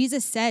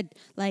 Jesus said,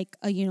 like,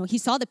 he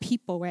saw the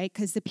people, right?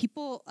 Because the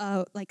people,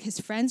 like his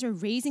friends were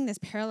raising this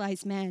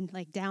paralyzed man,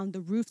 like, down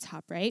the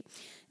rooftop, right?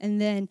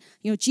 And then,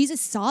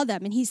 Jesus saw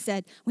them, and he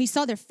said, when he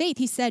saw their faith,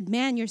 he said,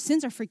 man, your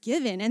sins are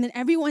forgiven. And then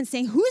everyone's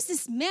saying, who is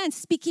this man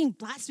speaking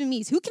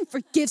blasphemies? Who can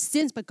forgive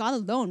sins but God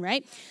alone,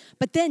 right?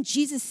 But then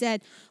Jesus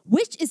said,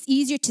 which is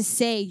easier to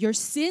say, your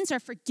sins are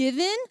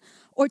forgiven,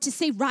 or to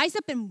say, rise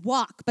up and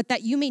walk, but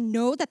that you may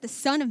know that the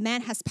Son of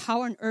Man has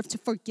power on earth to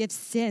forgive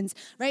sins,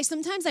 right?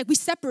 Sometimes, like, we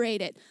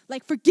separate it.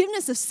 Like,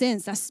 forgiveness of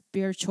sins, that's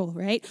spiritual,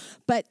 right?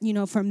 But,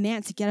 for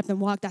man to get up and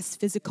walk, that's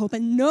physical.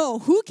 But no,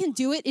 who can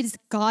do it? It is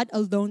God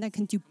alone that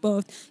can do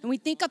both. And we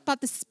think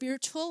about the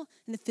spiritual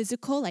and the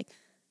physical, like,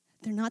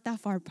 they're not that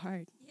far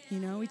apart.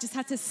 We just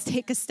have to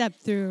take a step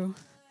through.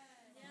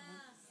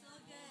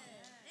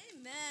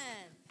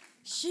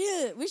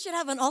 Shoot, we should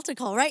have an altar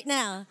call right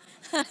now.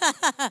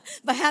 But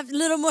I have a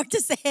little more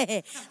to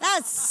say.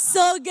 That's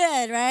so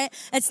good, right?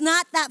 It's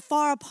not that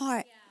far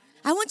apart.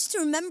 I want you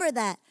to remember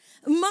that.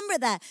 Remember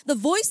that. The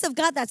voice of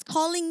God that's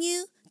calling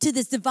you to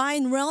this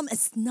divine realm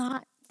is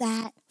not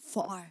that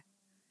far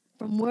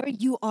from where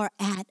you are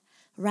at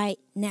right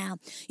now.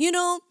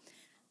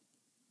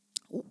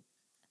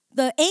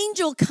 The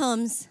angel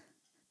comes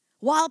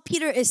while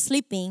Peter is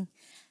sleeping,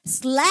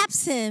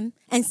 slaps him,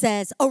 and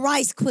says,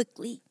 arise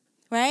quickly.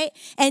 Right?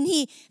 And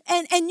you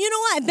know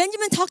what?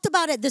 Benjamin talked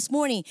about it this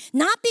morning.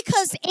 Not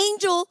because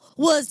angel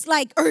was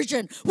like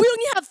urgent. We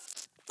only have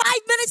 5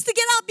 minutes to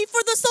get out before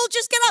the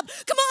soldiers get up.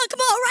 Come on,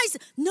 arise.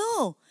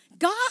 No,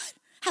 God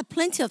had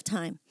plenty of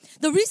time.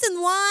 The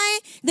reason why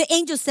the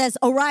angel says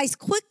arise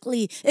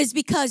quickly is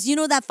because,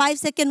 that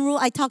 5-second rule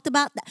I talked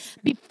about?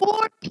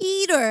 Before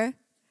Peter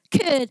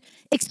could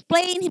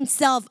explain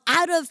himself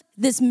out of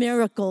this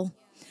miracle,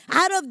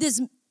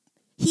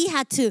 he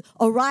had to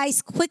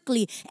arise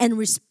quickly and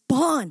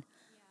respond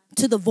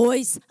to the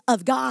voice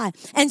of God.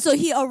 And so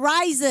he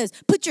arises,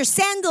 put your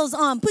sandals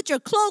on, put your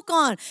cloak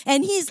on,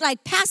 and he's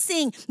like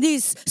passing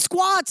these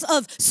squads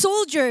of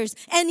soldiers.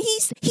 And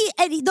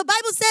the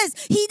Bible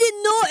says he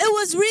didn't know it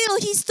was real.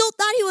 He still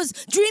thought he was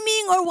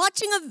dreaming or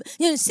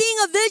seeing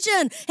a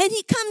vision. And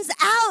he comes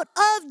out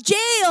of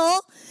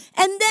jail,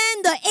 and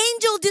then the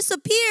angel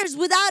disappears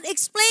without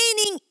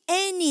explaining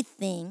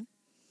anything.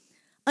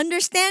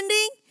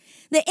 Understanding?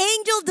 The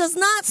angel does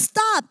not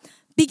stop,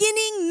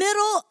 beginning,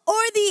 middle,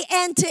 or the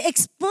end to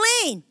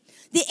explain.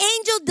 The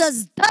angel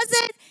does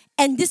it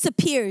and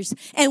disappears.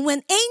 And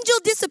when angel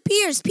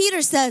disappears,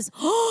 Peter says,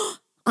 oh,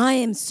 I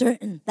am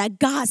certain that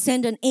God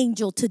sent an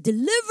angel to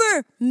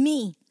deliver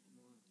me.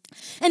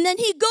 And then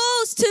he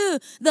goes to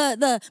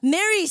the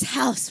Mary's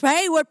house,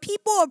 right, where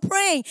people are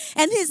praying,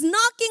 and he's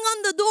knocking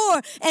on the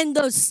door, and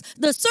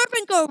the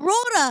servant girl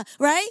Rhoda,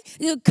 right,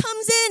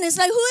 comes in. It's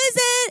like, who is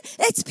it?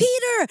 It's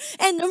Peter.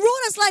 And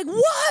Rhoda's like,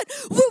 what?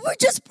 We're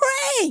just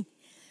praying.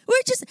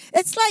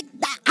 It's like,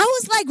 I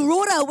was like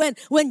Rhoda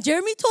when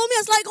Jeremy told me.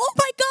 I was like, oh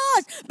my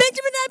gosh,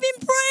 Benjamin and I have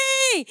been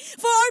praying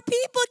for our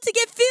people to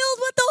get filled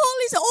with the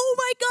Holy Spirit. Oh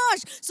my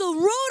gosh. So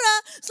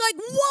Rhoda's like,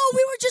 whoa,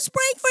 we were just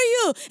praying for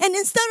you. And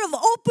instead of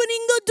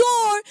opening the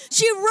door,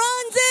 she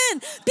runs in.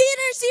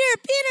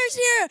 Peter's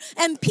here.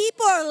 And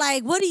people are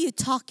like, what are you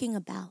talking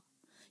about?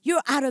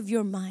 You're out of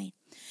your mind.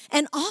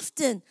 And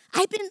often,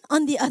 I've been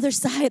on the other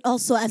side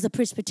also as a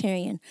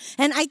Presbyterian.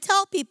 And I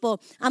tell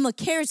people I'm a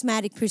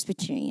charismatic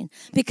Presbyterian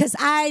because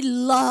I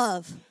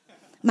love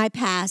my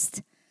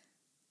past,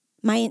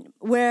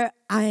 where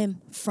I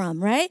am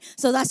from, right?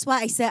 So that's why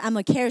I said I'm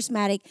a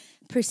charismatic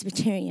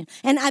Presbyterian.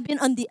 And I've been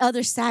on the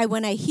other side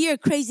when I hear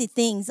crazy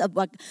things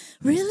about,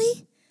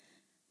 really?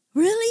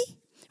 Really?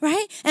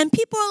 Right? And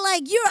people are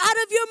like, you're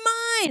out of your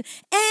mind.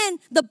 And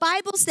the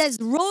Bible says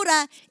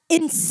Rhoda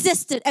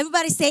insisted.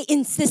 Everybody say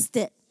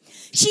insisted.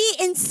 She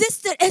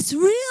insisted, it's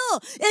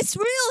real. It's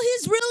real.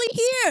 He's really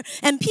here.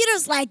 And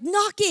Peter's like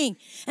knocking.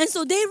 And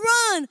so they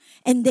run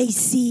and they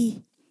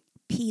see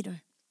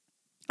Peter.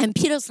 And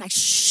Peter's like,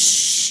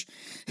 shh.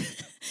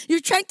 You're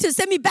trying to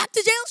send me back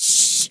to jail?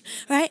 Shh.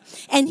 Right?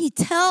 And he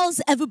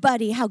tells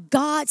everybody how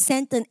God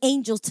sent an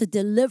angel to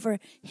deliver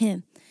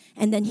him.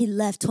 And then he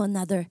left to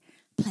another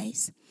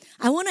place.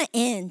 I want to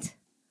end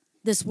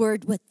this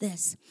word with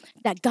this,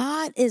 that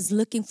God is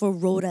looking for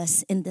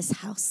Rhodas in this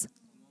house.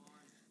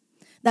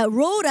 That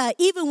Rhoda,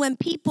 even when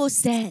people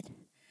said,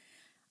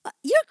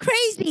 you're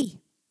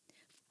crazy,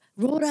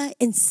 Rhoda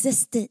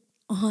insisted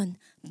on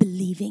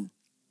believing.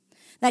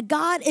 That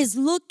God is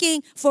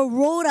looking for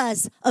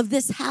Rhodas of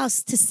this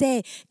house to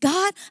say,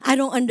 God, I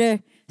don't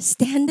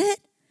understand it,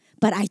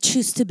 but I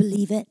choose to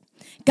believe it.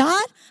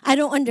 God, I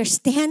don't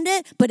understand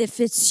it, but if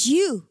it's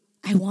you,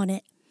 I want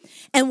it.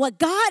 And what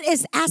God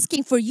is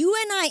asking for you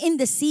and I in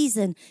the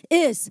season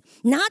is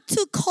not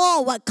to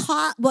call what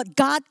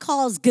God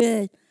calls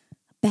good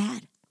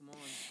bad.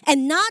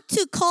 And not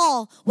to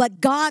call what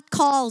God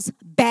calls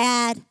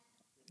bad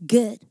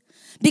good.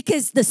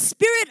 Because the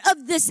spirit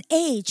of this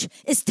age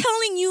is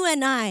telling you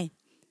and I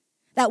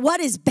that what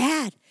is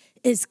bad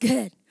is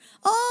good.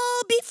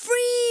 Oh, be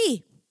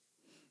free.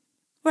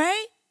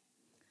 Right?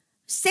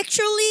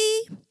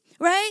 Sexually,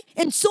 right?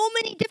 In so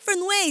many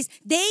different ways.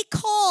 They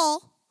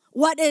call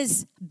what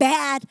is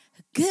bad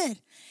good.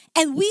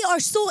 And we are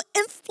so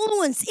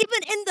influenced,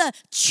 even in the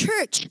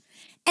church.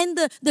 And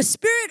the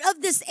spirit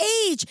of this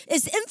age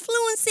is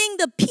influencing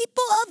the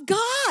people of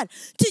God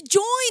to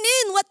join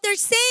in what they're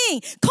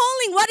saying,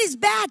 calling what is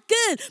bad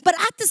good, but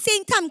at the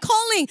same time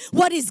calling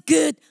what is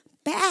good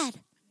bad.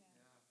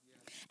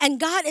 And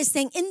God is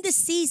saying, in this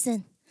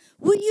season,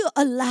 will you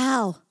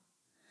allow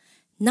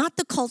not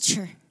the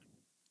culture,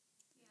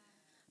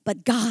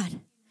 but God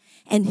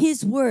and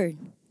His word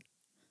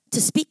to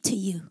speak to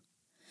you,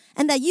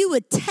 and that you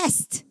would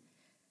test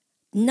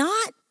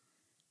not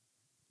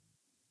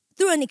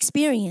through an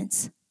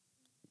experience,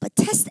 but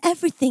test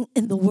everything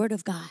in the Word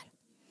of God.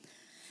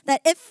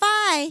 That if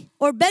I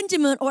or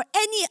Benjamin or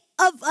any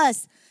of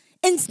us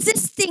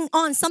insisting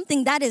on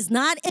something that is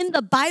not in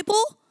the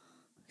Bible,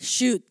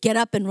 shoot, get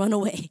up and run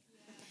away.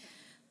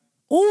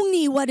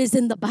 Only what is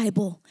in the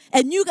Bible.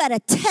 And you got to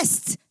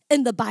test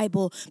in the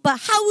Bible.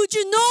 But how would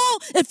you know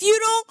if you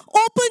don't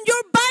open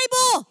your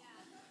Bible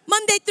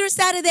Monday through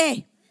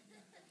Saturday?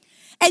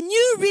 And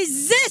you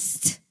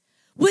resist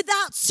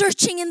without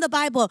searching in the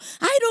Bible.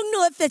 I don't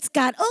know if it's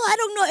God. Oh, I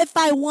don't know if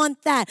I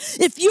want that.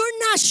 If you're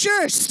not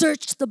sure,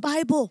 search the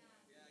Bible.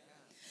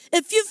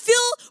 If you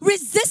feel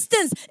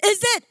resistance,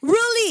 is it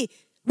really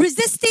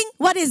resisting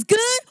what is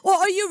good, or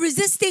are you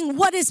resisting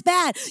what is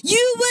bad?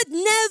 You would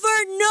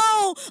never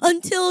know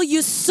until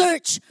you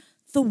search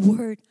the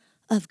Word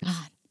of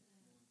God.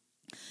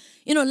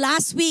 You know,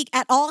 last week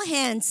at All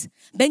Hands,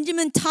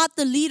 Benjamin taught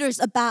the leaders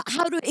about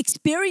how to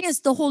experience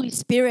the Holy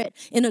Spirit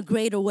in a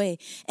greater way.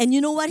 And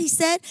you know what he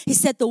said? He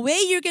said the way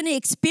you're going to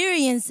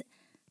experience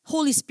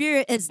Holy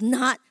Spirit is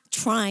not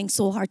trying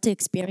so hard to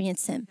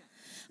experience Him,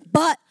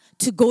 but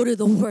to go to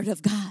the Word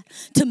of God,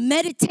 to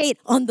meditate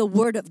on the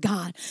Word of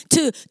God,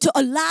 to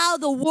allow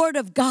the Word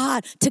of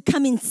God to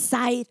come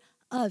inside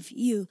of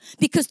you.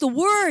 Because the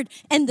Word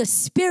and the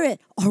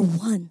Spirit are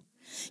one.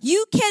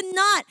 You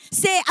cannot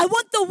say, I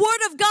want the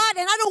Word of God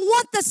and I don't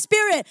want the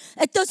Spirit.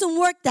 It doesn't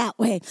work that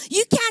way.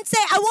 You can't say,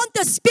 I want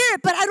the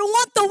Spirit, but I don't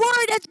want the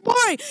Word. It's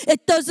boring.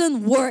 It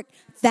doesn't work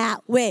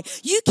that way.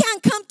 You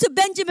can't come to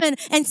Benjamin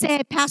and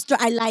say, Pastor,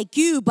 I like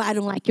you, but I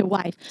don't like your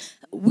wife.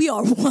 We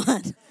are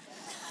one.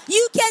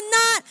 You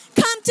cannot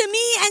come to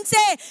me and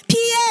say,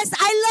 P.S.,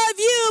 I love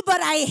you,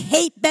 but I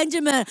hate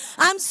Benjamin.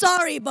 I'm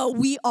sorry, but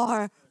we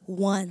are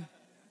one.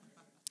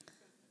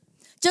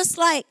 Just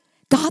like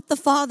God the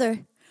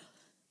Father,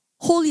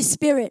 Holy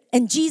Spirit,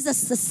 and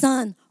Jesus the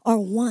Son are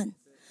one.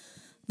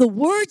 The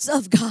words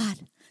of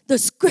God, the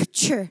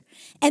Scripture,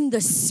 and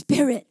the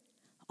Spirit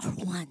are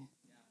one.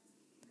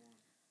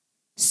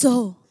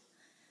 So,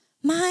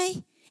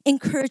 my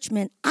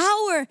encouragement,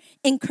 our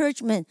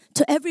encouragement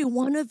to every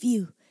one of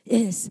you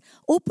is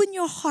open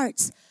your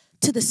hearts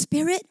to the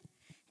Spirit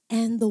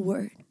and the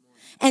Word.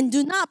 And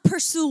do not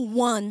pursue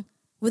one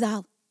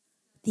without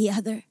the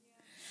other.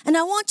 And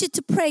I want you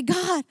to pray,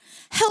 God,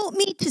 help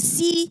me to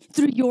see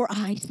through your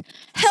eyes.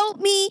 Help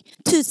me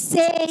to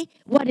say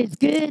what is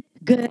good,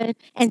 good,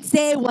 and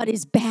say what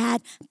is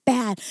bad,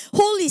 bad.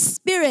 Holy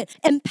Spirit,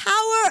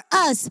 empower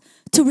us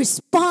to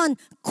respond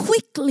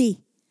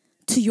quickly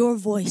to your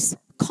voice,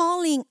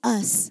 calling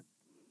us.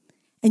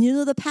 And you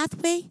know the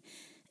pathway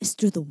is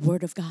through the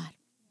Word of God.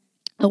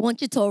 I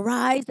want you to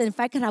arise, and if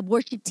I could have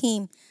worship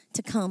team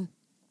to come.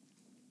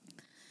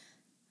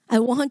 I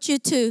want you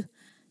to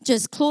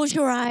just close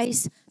your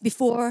eyes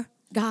before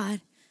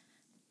God.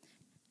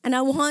 And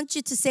I want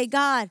you to say,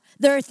 God,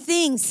 there are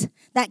things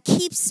that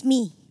keeps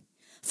me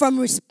from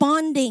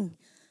responding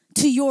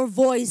to your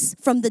voice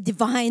from the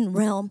divine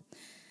realm.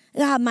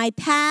 God, my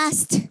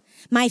past,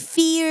 my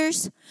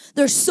fears,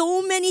 there's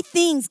so many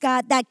things,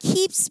 God, that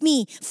keeps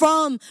me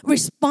from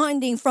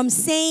responding, from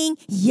saying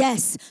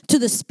yes to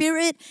the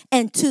Spirit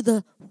and to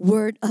the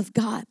Word of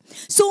God.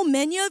 So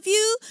many of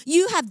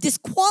you have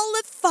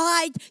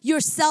disqualified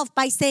yourself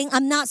by saying,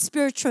 I'm not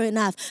spiritual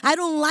enough. I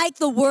don't like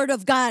the Word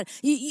of God.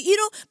 You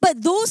know,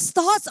 but those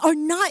thoughts are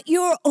not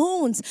your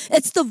own.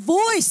 It's the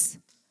voice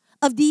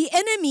of the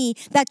enemy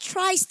that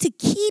tries to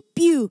keep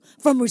you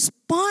from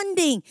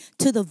responding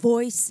to the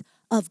voice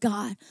of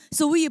God.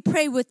 So will you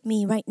pray with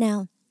me right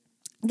now?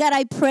 God,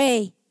 I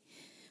pray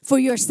for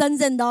your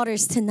sons and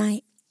daughters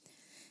tonight.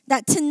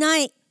 That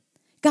tonight,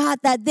 God,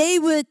 that they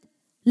would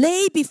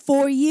lay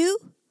before you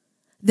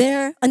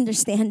their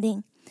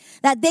understanding.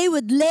 That they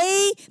would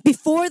lay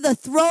before the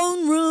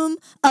throne room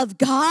of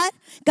God,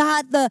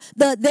 God,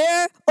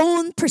 their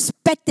own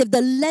perspective,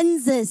 the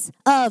lenses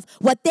of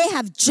what they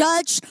have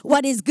judged,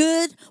 what is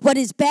good, what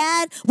is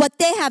bad, what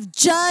they have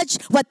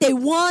judged, what they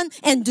want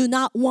and do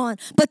not want.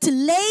 But to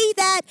lay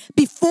that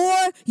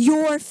before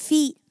your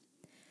feet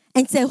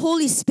and say,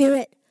 Holy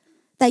Spirit,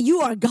 that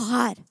you are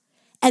God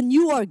and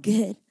you are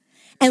good.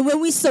 And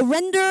when we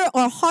surrender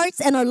our hearts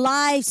and our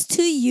lives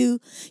to you,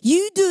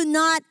 you do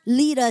not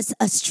lead us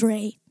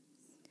astray.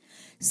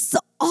 So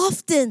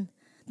often,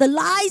 the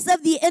lies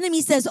of the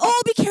enemy says,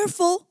 oh, be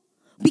careful,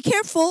 be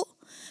careful.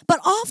 But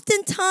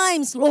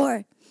oftentimes,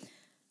 Lord,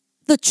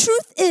 the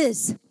truth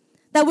is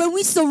that when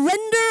we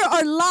surrender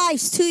our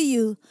lives to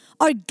you,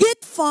 our good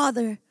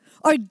Father,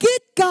 our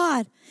good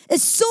God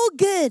is so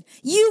good,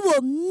 you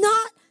will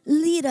not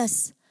lead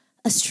us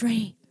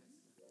astray.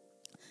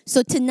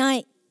 So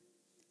tonight,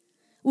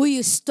 will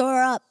you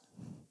stir up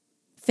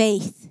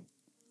faith?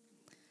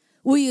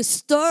 Will you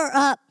stir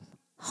up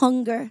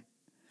hunger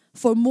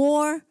for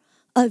more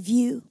of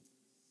you?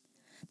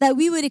 That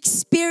we would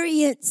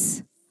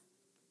experience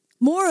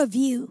more of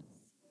you.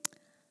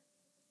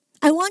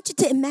 I want you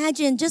to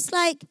imagine, just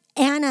like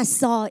Anna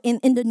saw in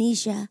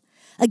Indonesia,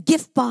 a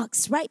gift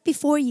box right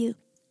before you.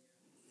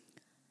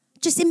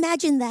 Just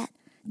imagine that.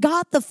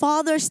 God the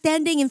Father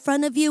standing in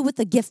front of you with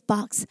a gift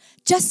box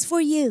just for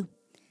you.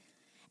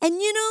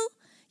 And you know,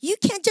 you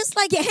can't, just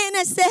like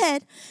Anna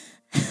said,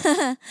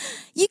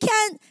 you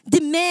can't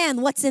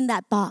demand what's in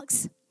that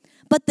box.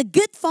 But the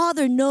good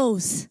Father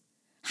knows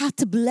how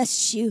to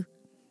bless you.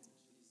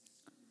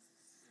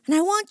 And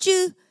I want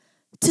you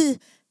to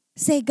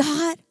say,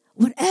 God,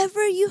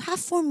 whatever you have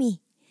for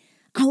me,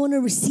 I want to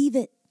receive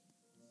it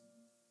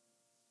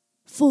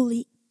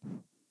fully.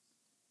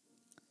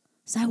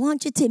 So I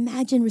want you to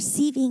imagine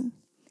receiving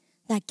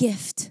that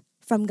gift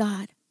from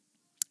God.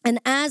 And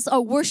as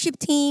our worship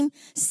team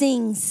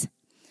sings,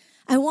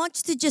 I want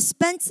you to just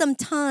spend some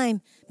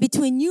time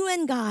between you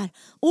and God,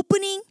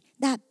 opening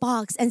that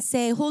box and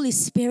say, Holy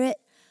Spirit,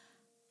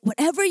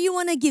 whatever you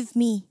want to give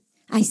me,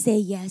 I say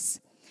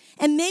yes.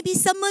 And maybe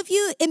some of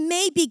you, it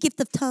may be gift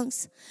of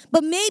tongues.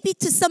 But maybe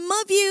to some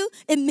of you,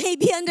 it may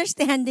be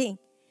understanding.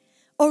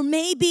 Or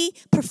maybe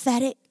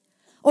prophetic.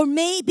 Or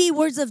maybe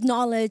words of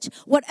knowledge.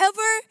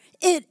 Whatever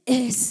it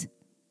is.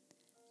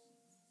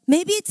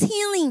 Maybe it's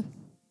healing.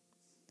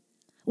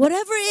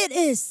 Whatever it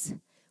is,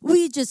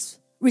 we just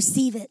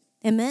receive it.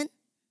 Amen?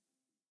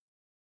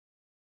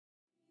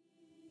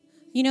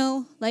 You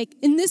know, like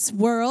in this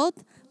world,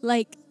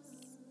 like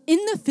in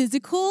the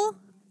physical,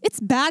 it's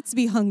bad to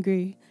be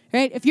hungry,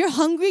 right? If you're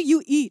hungry,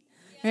 you eat,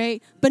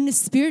 right? But in the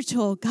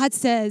spiritual, God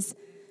says,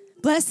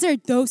 blessed are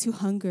those who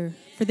hunger,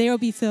 for they will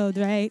be filled,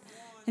 right?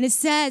 And it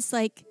says,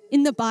 like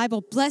in the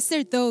Bible, blessed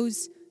are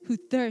those who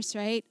thirst,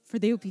 right? For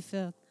they will be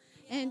filled.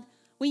 And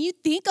when you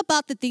think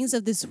about the things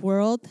of this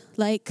world,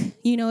 like,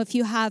 you know, if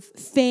you have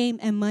fame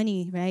and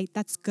money, right,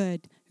 that's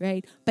good,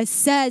 right? But it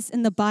says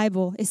in the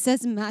Bible, it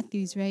says in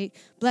Matthew's, right,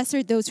 blessed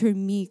are those who are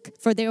meek,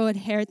 for they will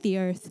inherit the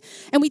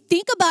earth. And we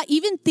think about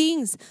even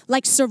things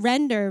like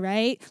surrender,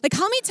 right? Like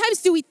how many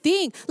times do we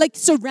think, like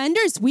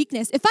surrender is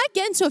weakness? If I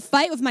get into a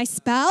fight with my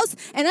spouse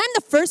and I'm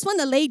the first one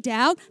to lay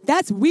down,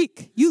 that's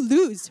weak. You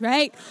lose,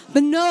 right?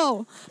 But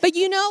no. But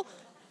you know,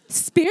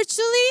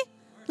 spiritually,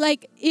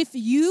 like if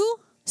you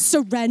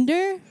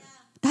surrender,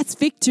 that's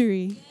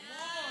victory.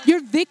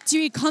 Your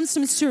victory comes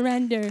from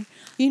surrender,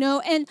 you know,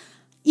 and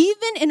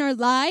even in our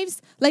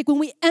lives, like when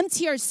we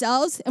empty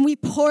ourselves and we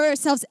pour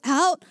ourselves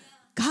out,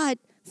 God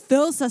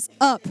fills us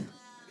up,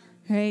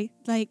 right?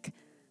 Like,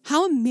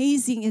 how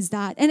amazing is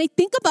that? And I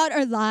think about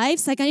our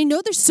lives, like I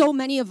know there's so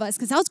many of us,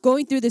 because I was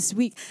going through this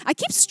week. I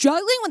keep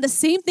struggling with the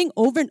same thing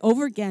over and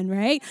over again,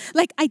 right?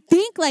 Like I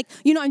think like,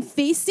 you know, I'm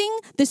facing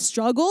this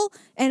struggle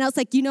and I was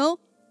like, you know,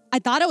 I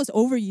thought I was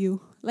over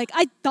you. Like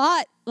I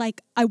thought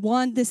like I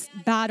won this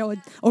battle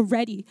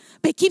already,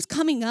 but it keeps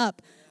coming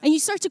up. And you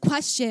start to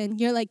question,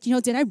 you're like, you know,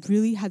 did I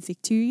really have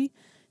victory,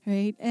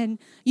 right? And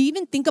you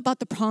even think about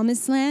the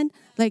promised land,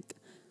 like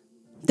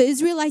the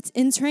Israelites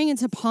entering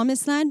into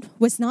promised land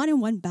was not in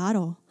one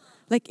battle.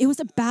 Like it was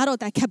a battle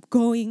that kept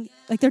going.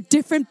 Like they're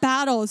different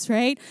battles,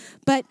 right?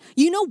 But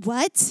you know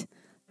what?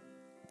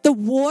 The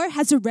war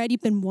has already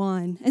been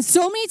won. And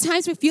so many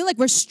times we feel like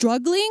we're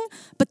struggling,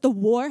 but the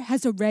war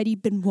has already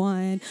been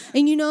won.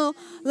 And you know,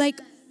 like,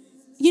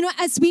 you know,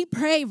 as we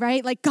pray,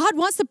 right? Like God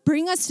wants to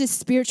bring us to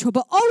spiritual,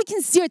 but all we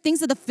can see are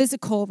things of the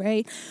physical,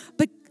 right?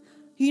 But,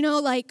 you know,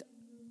 like,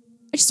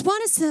 I just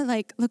want us to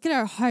like look at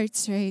our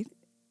hearts, right?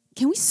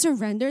 Can we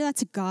surrender that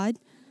to God?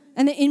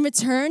 And then in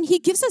return, He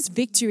gives us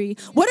victory.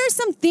 What are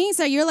some things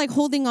that you're like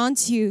holding on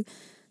to?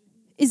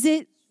 Is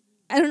it,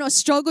 I don't know, a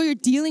struggle you're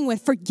dealing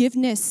with,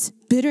 forgiveness,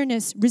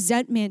 bitterness,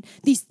 resentment,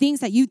 these things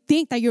that you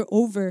think that you're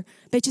over,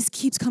 but it just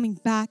keeps coming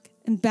back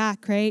and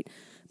back, right?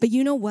 But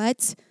you know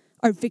what?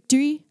 Our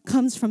victory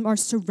comes from our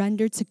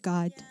surrender to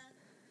God. Yeah.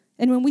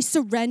 And when we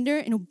surrender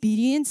in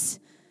obedience,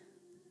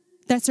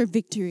 that's our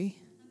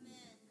victory.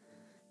 Amen.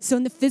 So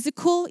in the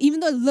physical, even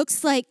though it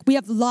looks like we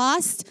have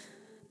lost,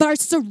 but our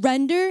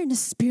surrender in the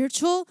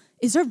spiritual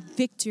is our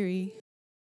victory.